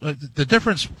the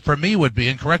difference for me would be,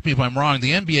 and correct me if I'm wrong,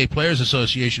 the NBA Players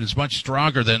Association is much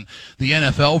stronger than the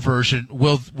NFL version.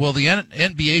 Will the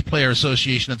NBA Player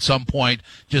Association at some point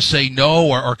just say no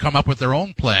or come up with their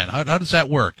own plan? How does that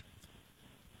work?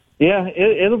 Yeah,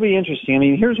 it'll be interesting. I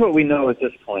mean, here's what we know at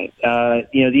this point. The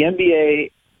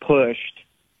NBA pushed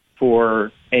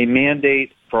for a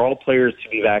mandate for all players to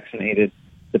be vaccinated.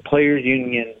 The Players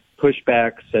Union pushed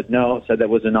back, said no, said that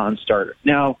was a non-starter.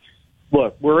 Now,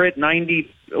 look, we're at a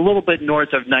little bit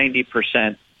north of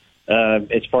 90%,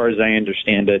 as far as I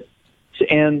understand it,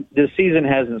 and the season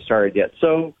hasn't started yet.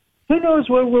 So who knows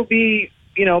what will be,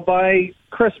 by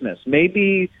Christmas?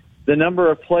 Maybe the number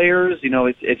of players,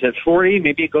 it's at 40,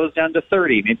 maybe it goes down to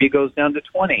 30, maybe it goes down to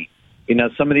 20.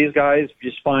 Some of these guys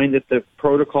just find that the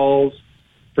protocols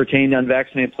pertaining to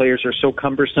unvaccinated players are so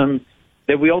cumbersome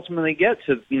that we ultimately get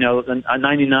to, a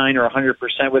 99 or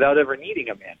 100% without ever needing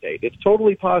a mandate. It's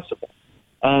totally possible.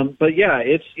 But yeah,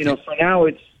 it's, for now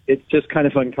it's just kind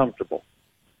of uncomfortable.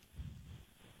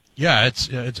 Yeah,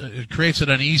 it creates an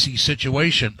uneasy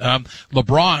situation.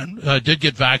 LeBron did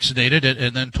get vaccinated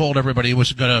and then told everybody he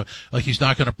wasn't going to, he's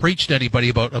not going to preach to anybody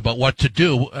about what to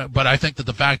do. But I think that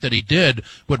the fact that he did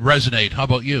would resonate. How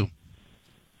about you?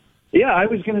 Yeah, I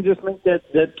was going to just make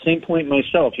that same point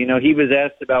myself. He was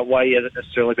asked about why he hasn't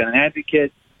necessarily been an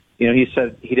advocate. He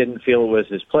said he didn't feel it was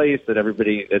his place, that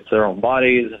everybody, it's their own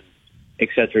bodies, and et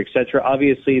cetera, et cetera.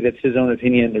 Obviously, that's his own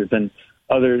opinion. There's been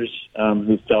others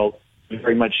who felt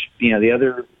very much, the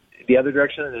other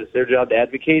direction. It's their job to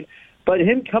advocate. But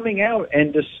him coming out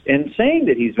and saying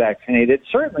that he's vaccinated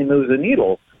certainly moves the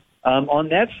needle on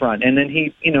that front. And then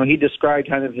he described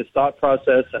kind of his thought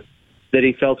process, and that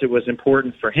he felt it was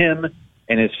important for him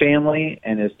and his family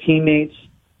and his teammates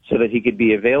so that he could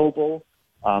be available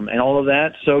and all of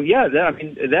that. So yeah,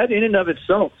 that in and of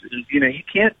itself, you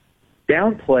can't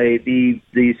downplay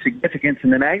the significance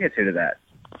and the magnitude of that.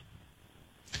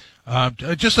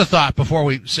 Just a thought before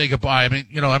we say goodbye. I mean,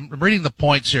 I'm reading the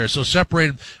points here. So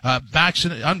separated,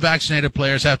 unvaccinated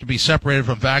players have to be separated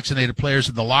from vaccinated players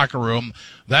in the locker room.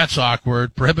 That's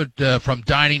awkward. Prohibit from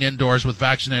dining indoors with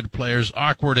vaccinated players.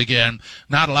 Awkward again.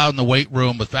 Not allowed in the weight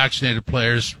room with vaccinated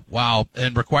players. Wow.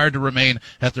 And required to remain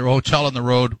at their hotel on the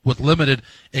road with limited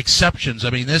exceptions.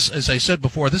 I mean, this, as I said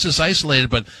before, this is isolated,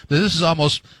 but this is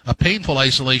almost a painful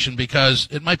isolation because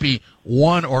it might be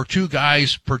one or two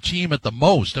guys per team at the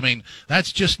most. I mean,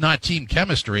 that's just not team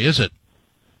chemistry, is it?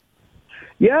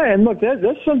 Yeah, and look, that's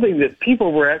something that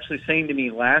people were actually saying to me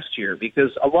last year,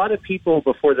 because a lot of people,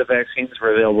 before the vaccines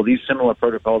were available, these similar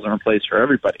protocols are in place for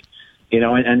everybody.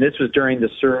 And this was during the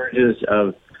surges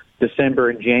of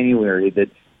December and January that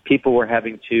people were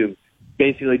having to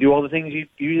basically do all the things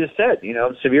you just said,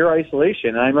 severe isolation.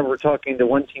 And I remember talking to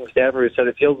one team staffer who said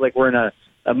it feels like we're in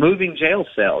a moving jail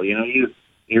cell.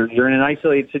 You're in an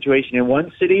isolated situation in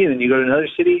one city, and then you go to another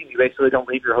city, and you basically don't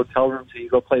leave your hotel room until you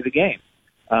go play the game.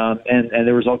 And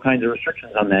there was all kinds of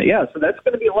restrictions on that. Yeah, so that's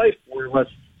going to be life more or less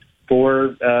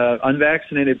for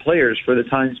unvaccinated players for the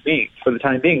time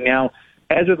being. Now,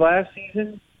 as with last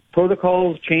season,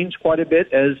 protocols changed quite a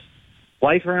bit as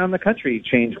life around the country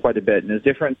changed quite a bit, and as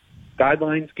different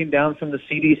guidelines came down from the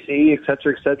CDC, et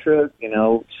cetera,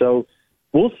 so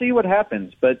we'll see what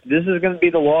happens. But this is going to be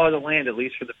the law of the land, at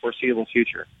least for the foreseeable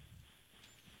future.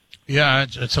 Yeah,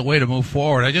 it's a way to move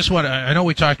forward. I know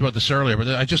we talked about this earlier, but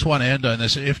I just want to end on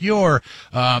this. If you're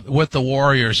with the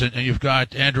Warriors and you've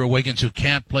got Andrew Wiggins who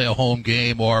can't play a home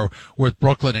game, or with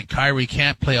Brooklyn and Kyrie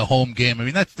can't play a home game, I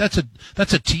mean, that's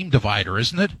a team divider,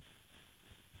 isn't it?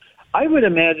 I would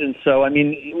imagine so. I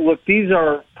mean, look, these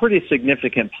are pretty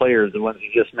significant players, the ones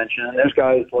you just mentioned. And there's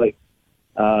guys like,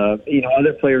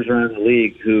 other players around the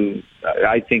league who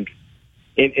I think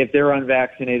if they're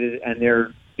unvaccinated and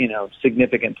they're,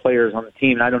 significant players on the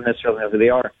team, and I don't necessarily know who they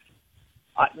are.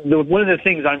 One of the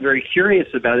things I'm very curious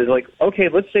about is like, okay,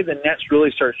 let's say the Nets really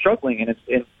start struggling, and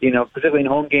it's, particularly in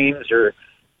home games, or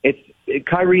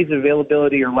Kyrie's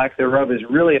availability or lack thereof is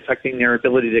really affecting their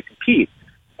ability to compete.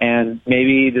 And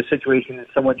maybe the situation is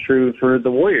somewhat true for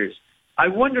the Warriors. I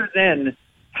wonder then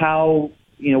how,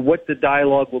 what the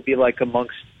dialogue will be like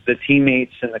amongst the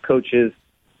teammates and the coaches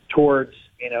towards,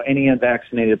 any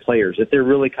unvaccinated players, if they're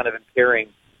really kind of impairing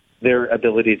their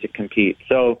ability to compete.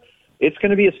 So it's going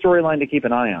to be a storyline to keep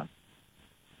an eye on.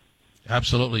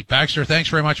 Absolutely. Baxter, thanks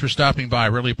very much for stopping by.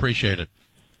 Really appreciate it.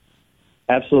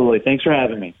 Absolutely. Thanks for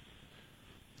having me.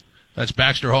 That's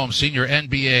Baxter Holmes, senior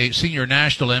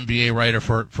national NBA writer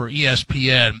for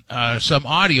ESPN. Some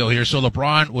audio here. So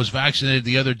LeBron was vaccinated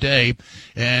the other day,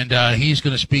 and he's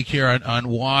going to speak here on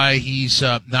why he's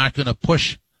not going to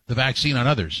push the vaccine on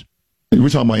others. We're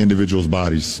talking about individuals'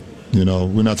 bodies. You know,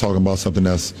 we're not talking about something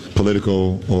that's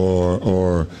political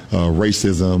or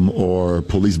racism or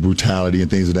police brutality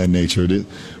and things of that nature. We're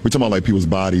talking about like people's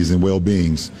bodies and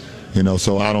well-beings. You know,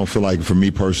 so I don't feel like, for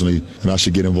me personally, that I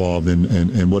should get involved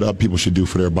in what other people should do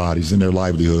for their bodies and their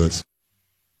livelihoods.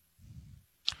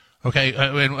 Okay,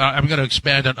 I'm going to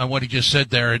expand on what he just said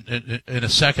there in a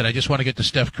second. I just want to get to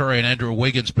Steph Curry and Andrew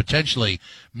Wiggins potentially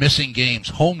missing games,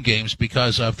 home games,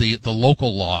 because of the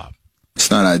local law.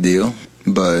 It's not ideal,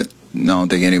 but I don't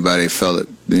think anybody felt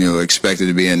expected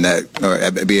to be in that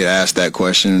or be asked that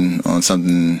question on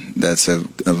something that's a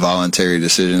voluntary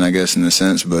decision, I guess, in a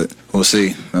sense. But we'll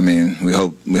see. I mean, we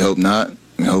hope not.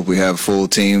 We hope we have a full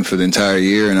team for the entire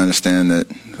year and understand that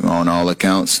on all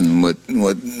accounts and what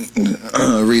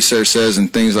research says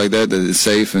and things like that it's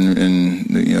safe and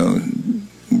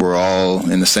we're all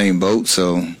in the same boat.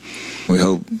 So we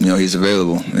hope he's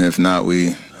available, and if not,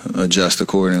 we adjust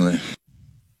accordingly.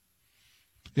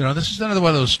 This is another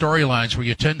one of those storylines where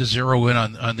you tend to zero in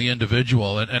on the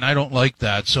individual, and I don't like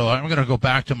that. So I'm going to go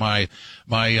back to my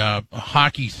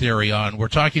hockey theory on, we're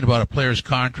talking about a player's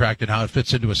contract and how it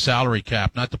fits into a salary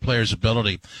cap, not the player's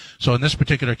ability. So in this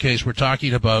particular case, we're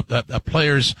talking about a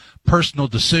player's personal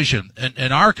decision,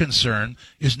 and our concern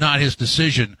is not his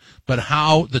decision, but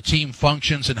how the team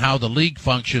functions and how the league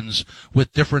functions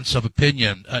with difference of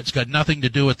opinion. It's got nothing to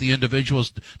do with the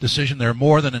individual's decision. They're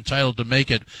more than entitled to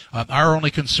make it. Our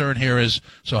only concern here is,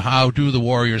 so how do the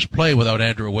Warriors play without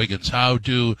Andrew Wiggins? How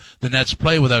do the Nets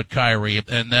play without Kyrie?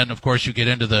 And then, of course, you get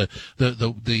into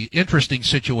the interesting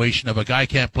situation of a guy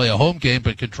can't play a home game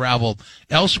but can travel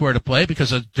elsewhere to play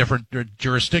because of different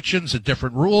jurisdictions and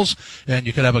different rules. And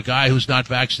you could have a guy who's not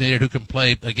vaccinated who can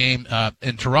play a game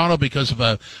in Toronto because of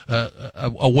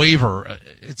a waiver.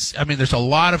 There's a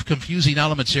lot of confusing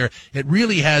elements here. It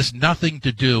really has nothing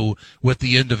to do with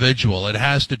the individual. It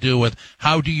has to do with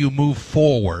how do you move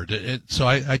forward. So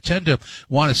I tend to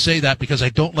want to say that because I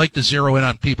don't like to zero in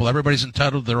on people. Everybody's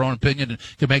entitled to their own opinion and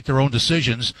can make their own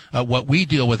decisions. What we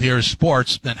deal with here is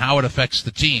sports and how it affects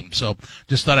the team. So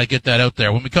just thought I'd get that out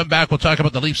there. When we come back, we'll talk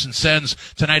about the Leafs and Sens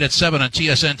tonight at 7 on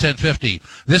TSN 1050.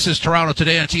 This is Toronto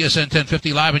Today on TSN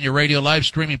 1050, live on your radio, live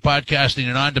streaming, podcasting,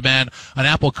 and on demand on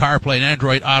Apple CarPlay and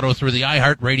Android Auto through the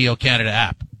iHeartRadio Canada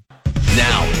app.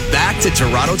 Now, back to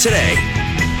Toronto Today.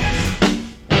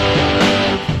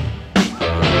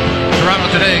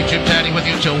 Toronto Today, Jim Taddy with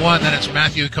you till 1, then it's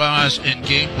Matthew Cause in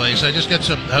Gameplay. So I just got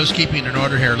some housekeeping in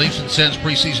order here. Leafs and Sens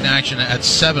preseason action at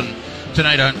 7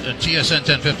 tonight on TSN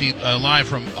 1050 live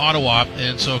from Ottawa.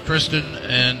 And so Kristen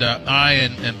and I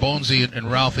and Bonesy and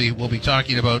Ralphie will be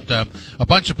talking about a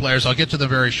bunch of players. I'll get to them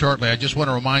very shortly. I just want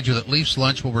to remind you that Leafs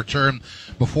Lunch will return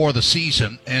before the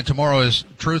season, and tomorrow is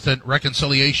Truth and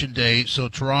Reconciliation Day, so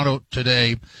Toronto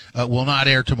Today will not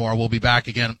air tomorrow. We'll be back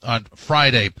again on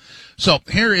Friday. So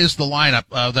here is the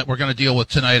lineup that we're going to deal with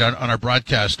tonight on our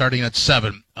broadcast starting at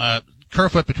 7.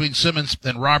 Kerfoot between Simmons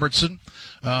and Robertson,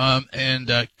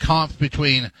 and Kampf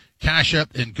between Kasha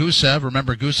and Gusev.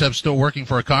 Remember, Gusev's still working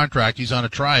for a contract. He's on a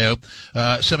tryout.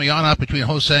 Semyonov between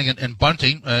Ho-Sang and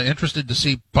Bunting. Interested to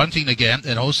see Bunting again,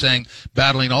 and Ho-Sang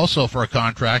battling also for a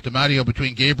contract. Amadio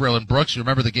between Gabriel and Brooks. You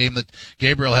remember the game that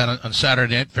Gabriel had on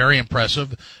Saturday night. Very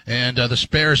impressive. And the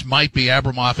spares might be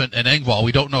Abramov and Engvall.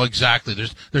 We don't know exactly.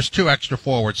 There's 2 extra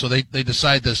forwards, so they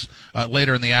decide this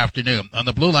later in the afternoon. On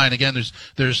the blue line, again,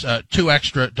 there's 2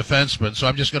 extra defensemen, so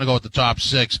I'm just going to go with the top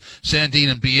 6. Sandin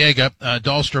and Biega,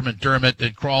 Dahlstrom and Dermott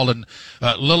and Krall and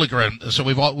Liljegren. So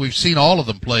we've seen all of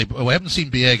them play. We haven't seen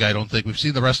Biega, I don't think. We've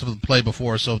seen the rest of them play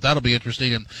before, so that'll be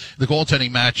interesting. And the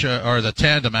goaltending match, or the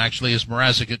tandem actually, is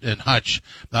Mrazek and Hutch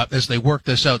as they work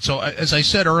this out. So as I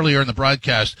said earlier in the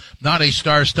broadcast, not a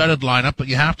star-studded lineup, but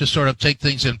you have to sort of take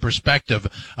things in perspective.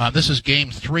 This is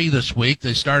game 3 this week.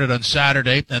 They started on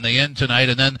Saturday and they end tonight,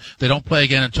 and then they don't play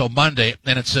again until Monday.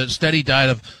 And it's a steady diet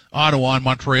of Ottawa and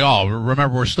Montreal.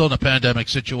 Remember, we're still in a pandemic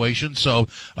situation, so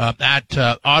at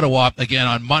Ottawa again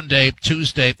on Monday,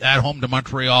 Tuesday at home to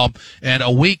Montreal, and a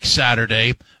week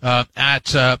Saturday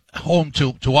at home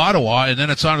to Ottawa, and then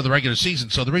it's on to the regular season.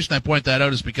 So the reason I point that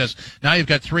out is because now you've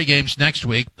got 3 games next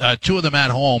week, 2 of them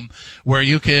at home, where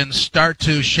you can start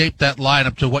to shape that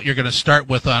lineup to what you're going to start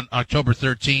with on October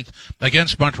 13th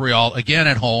against Montreal, again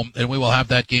at home, and we will have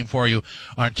that game for you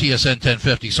on TSN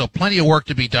 1050. So plenty of work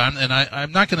to be done, and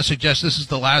I'm not going to to suggest this is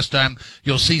the last time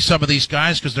you'll see some of these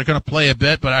guys because they're going to play a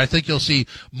bit, but I think you'll see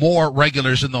more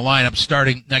regulars in the lineup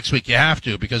starting next week. You have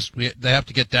to because they have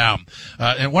to get down.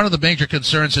 And one of the major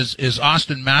concerns is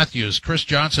Austin Matthews. Chris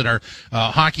Johnson, our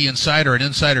Hockey Insider and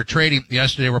Insider Trading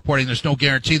yesterday, reporting there's no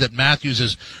guarantee that Matthews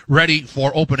is ready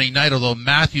for opening night, although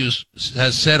Matthews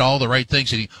has said all the right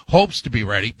things and he hopes to be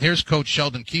ready. Here's Coach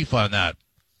Sheldon Keefe on that.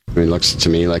 I mean, it looks to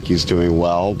me like he's doing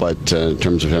well, but in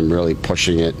terms of him really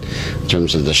pushing it, in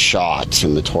terms of the shots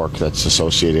and the torque that's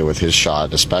associated with his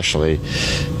shot especially,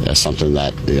 that's something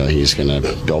that he's going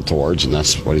to build towards, and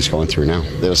that's what he's going through now.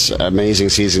 This amazing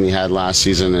season he had last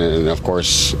season, and of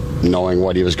course, knowing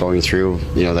what he was going through,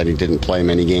 that he didn't play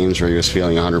many games where he was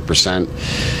feeling 100%,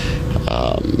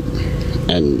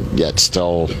 and yet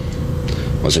still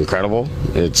was incredible.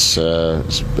 It's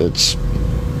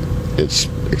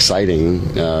exciting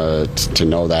to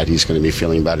know that he's going to be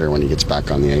feeling better when he gets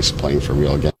back on the ice playing for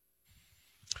real again.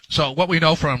 So what we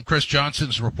know from Chris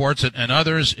Johnson's reports and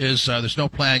others is there's no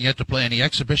plan yet to play any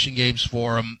exhibition games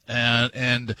for him,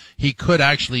 and he could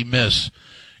actually miss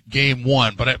Game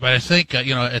 1. But I think,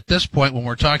 at this point when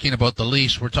we're talking about the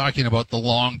Leafs, we're talking about the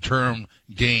long-term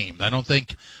game. I don't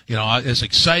think, as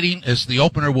exciting as the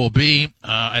opener will be,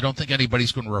 I don't think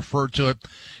anybody's going to refer to it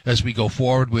as we go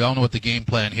forward. We all know what the game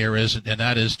plan here is, and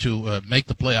that is to make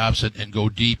the playoffs and go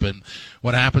deep. And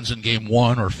what happens in Game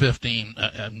 1 or 15,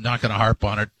 I'm not going to harp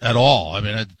on it at all. I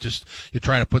mean, you're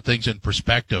trying to put things in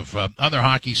perspective. Other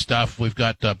hockey stuff, we've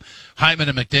got Hyman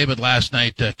and McDavid last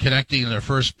night connecting in their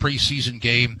first preseason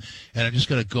game, and I'm just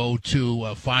going to go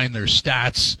to find their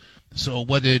stats. So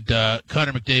what did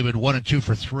Connor McDavid, 1 and 2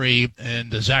 for 3,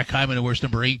 and Zach Hyman, who wears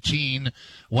number 18,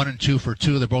 1 and 2 for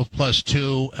 2. They're both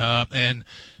 +2, and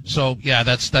so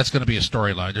that's going to be a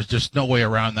storyline. There's just no way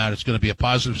around that. It's going to be a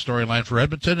positive storyline for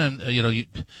Edmonton, and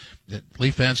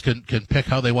Leaf fans can pick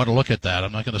how they want to look at that.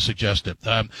 I'm not going to suggest it.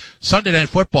 Sunday Night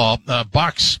Football,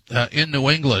 Bucks in New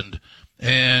England.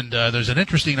 And there's an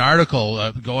interesting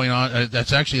article going on.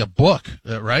 That's actually a book,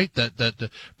 right?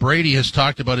 That Brady has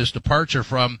talked about his departure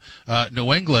from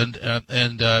New England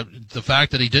and the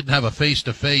fact that he didn't have a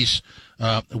face-to-face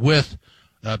with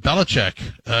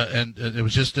Belichick, and it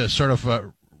was just sort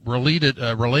of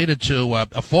related to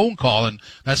a phone call, and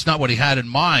that's not what he had in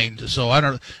mind. So I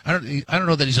don't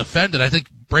know that he's offended. I think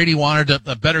Brady wanted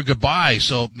a better goodbye,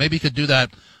 so maybe he could do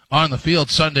that on the field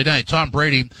Sunday night. Tom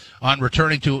Brady on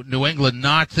returning to New England,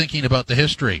 not thinking about the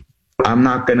history. I'm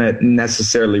not going to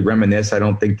necessarily reminisce. I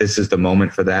don't think this is the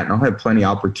moment for that. And I'll have plenty of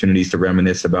opportunities to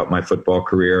reminisce about my football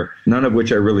career, none of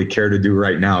which I really care to do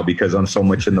right now because I'm so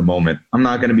much in the moment. I'm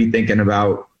not going to be thinking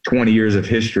about 20 years of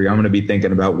history. I'm going to be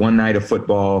thinking about one night of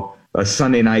football, a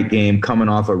Sunday night game coming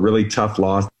off a really tough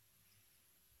loss.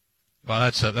 Well,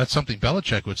 that's something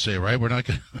Belichick would say, right? We're not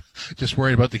just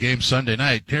worried about the game Sunday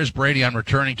night. Here's Brady on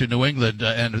returning to New England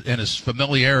and his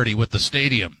familiarity with the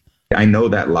stadium. I know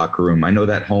that locker room. I know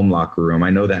that home locker room. I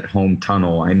know that home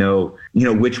tunnel. I know,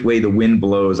 which way the wind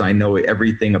blows. I know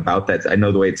everything about that. I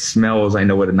know the way it smells. I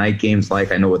know what a night game's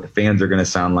like. I know what the fans are going to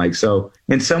sound like. So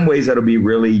in some ways, that'll be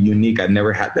really unique. I've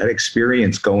never had that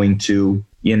experience going to,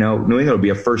 New England. It'll be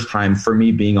a first time for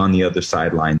me being on the other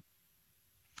sideline.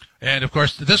 And, of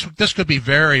course, this could be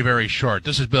very, very short.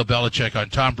 This is Bill Belichick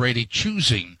on Tom Brady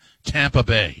choosing Tampa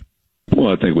Bay.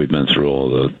 Well, I think we've been through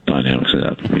all the dynamics of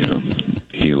that.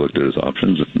 He looked at his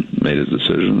options and made his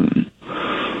decision.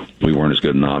 We weren't as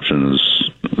good an option as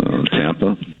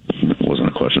Tampa. It wasn't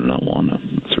a question of not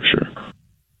wanting, that's for sure.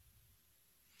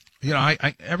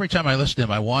 I every time I listen to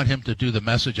him, I want him to do the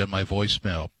message on my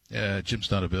voicemail. Jim's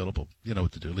not available. You know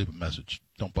what to do. Leave a message.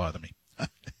 Don't bother me.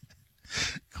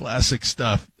 Classic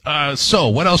stuff. So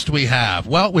what else do we have?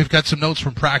 Well, we've got some notes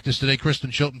from practice today. Kristen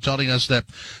Shilton telling us that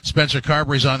Spencer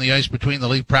Carberry's on the ice between the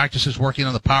league practices working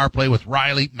on the power play with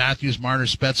Riley, Matthews, Marner,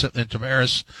 Spezza, and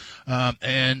Tavares.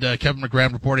 And Kevin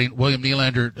McGrath reporting William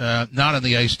Nylander not on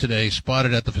the ice today,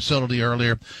 spotted at the facility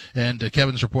earlier. And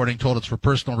Kevin's reporting told it's for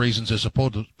personal reasons as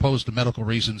opposed to medical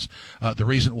reasons, the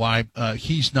reason why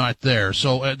he's not there.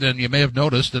 So then you may have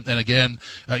noticed, and again,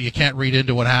 you can't read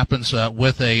into what happens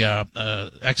with a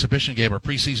exhibition game or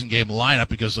preseason game lineup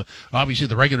because obviously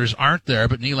the regulars aren't there,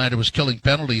 but Nylander was killing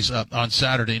penalties on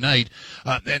Saturday night.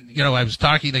 And I was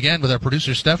talking again with our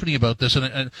producer Stephanie about this,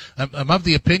 and I'm of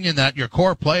the opinion that your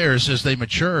core players, as they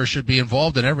mature, should be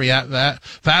involved in every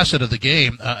facet of the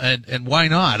game. And why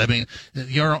not? I mean,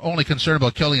 your only concern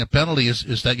about killing a penalty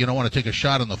is that you don't want to take a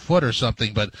shot on the foot or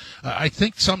something. But I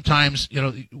think sometimes,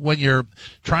 when you're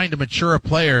trying to mature a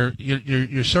player,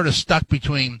 you're sort of stuck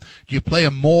between, do you play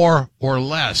him more or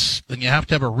less, then you have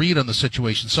to have a read on the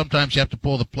situation. Sometimes you have to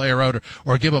pull the player out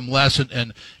or give them less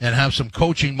and have some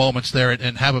coaching moments there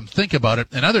and have them think about it.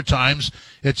 And other times,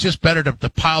 it's just better to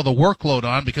pile the workload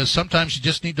on, because sometimes you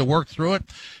just need to work through it,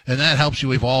 and that helps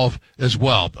you evolve as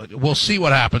well. But we'll see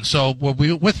what happens. So we'll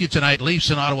be with you tonight, Leafs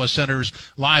and Ottawa Senators,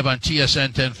 live on TSN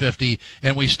 1050,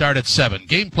 and we start at 7.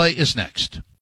 Gameplay is next.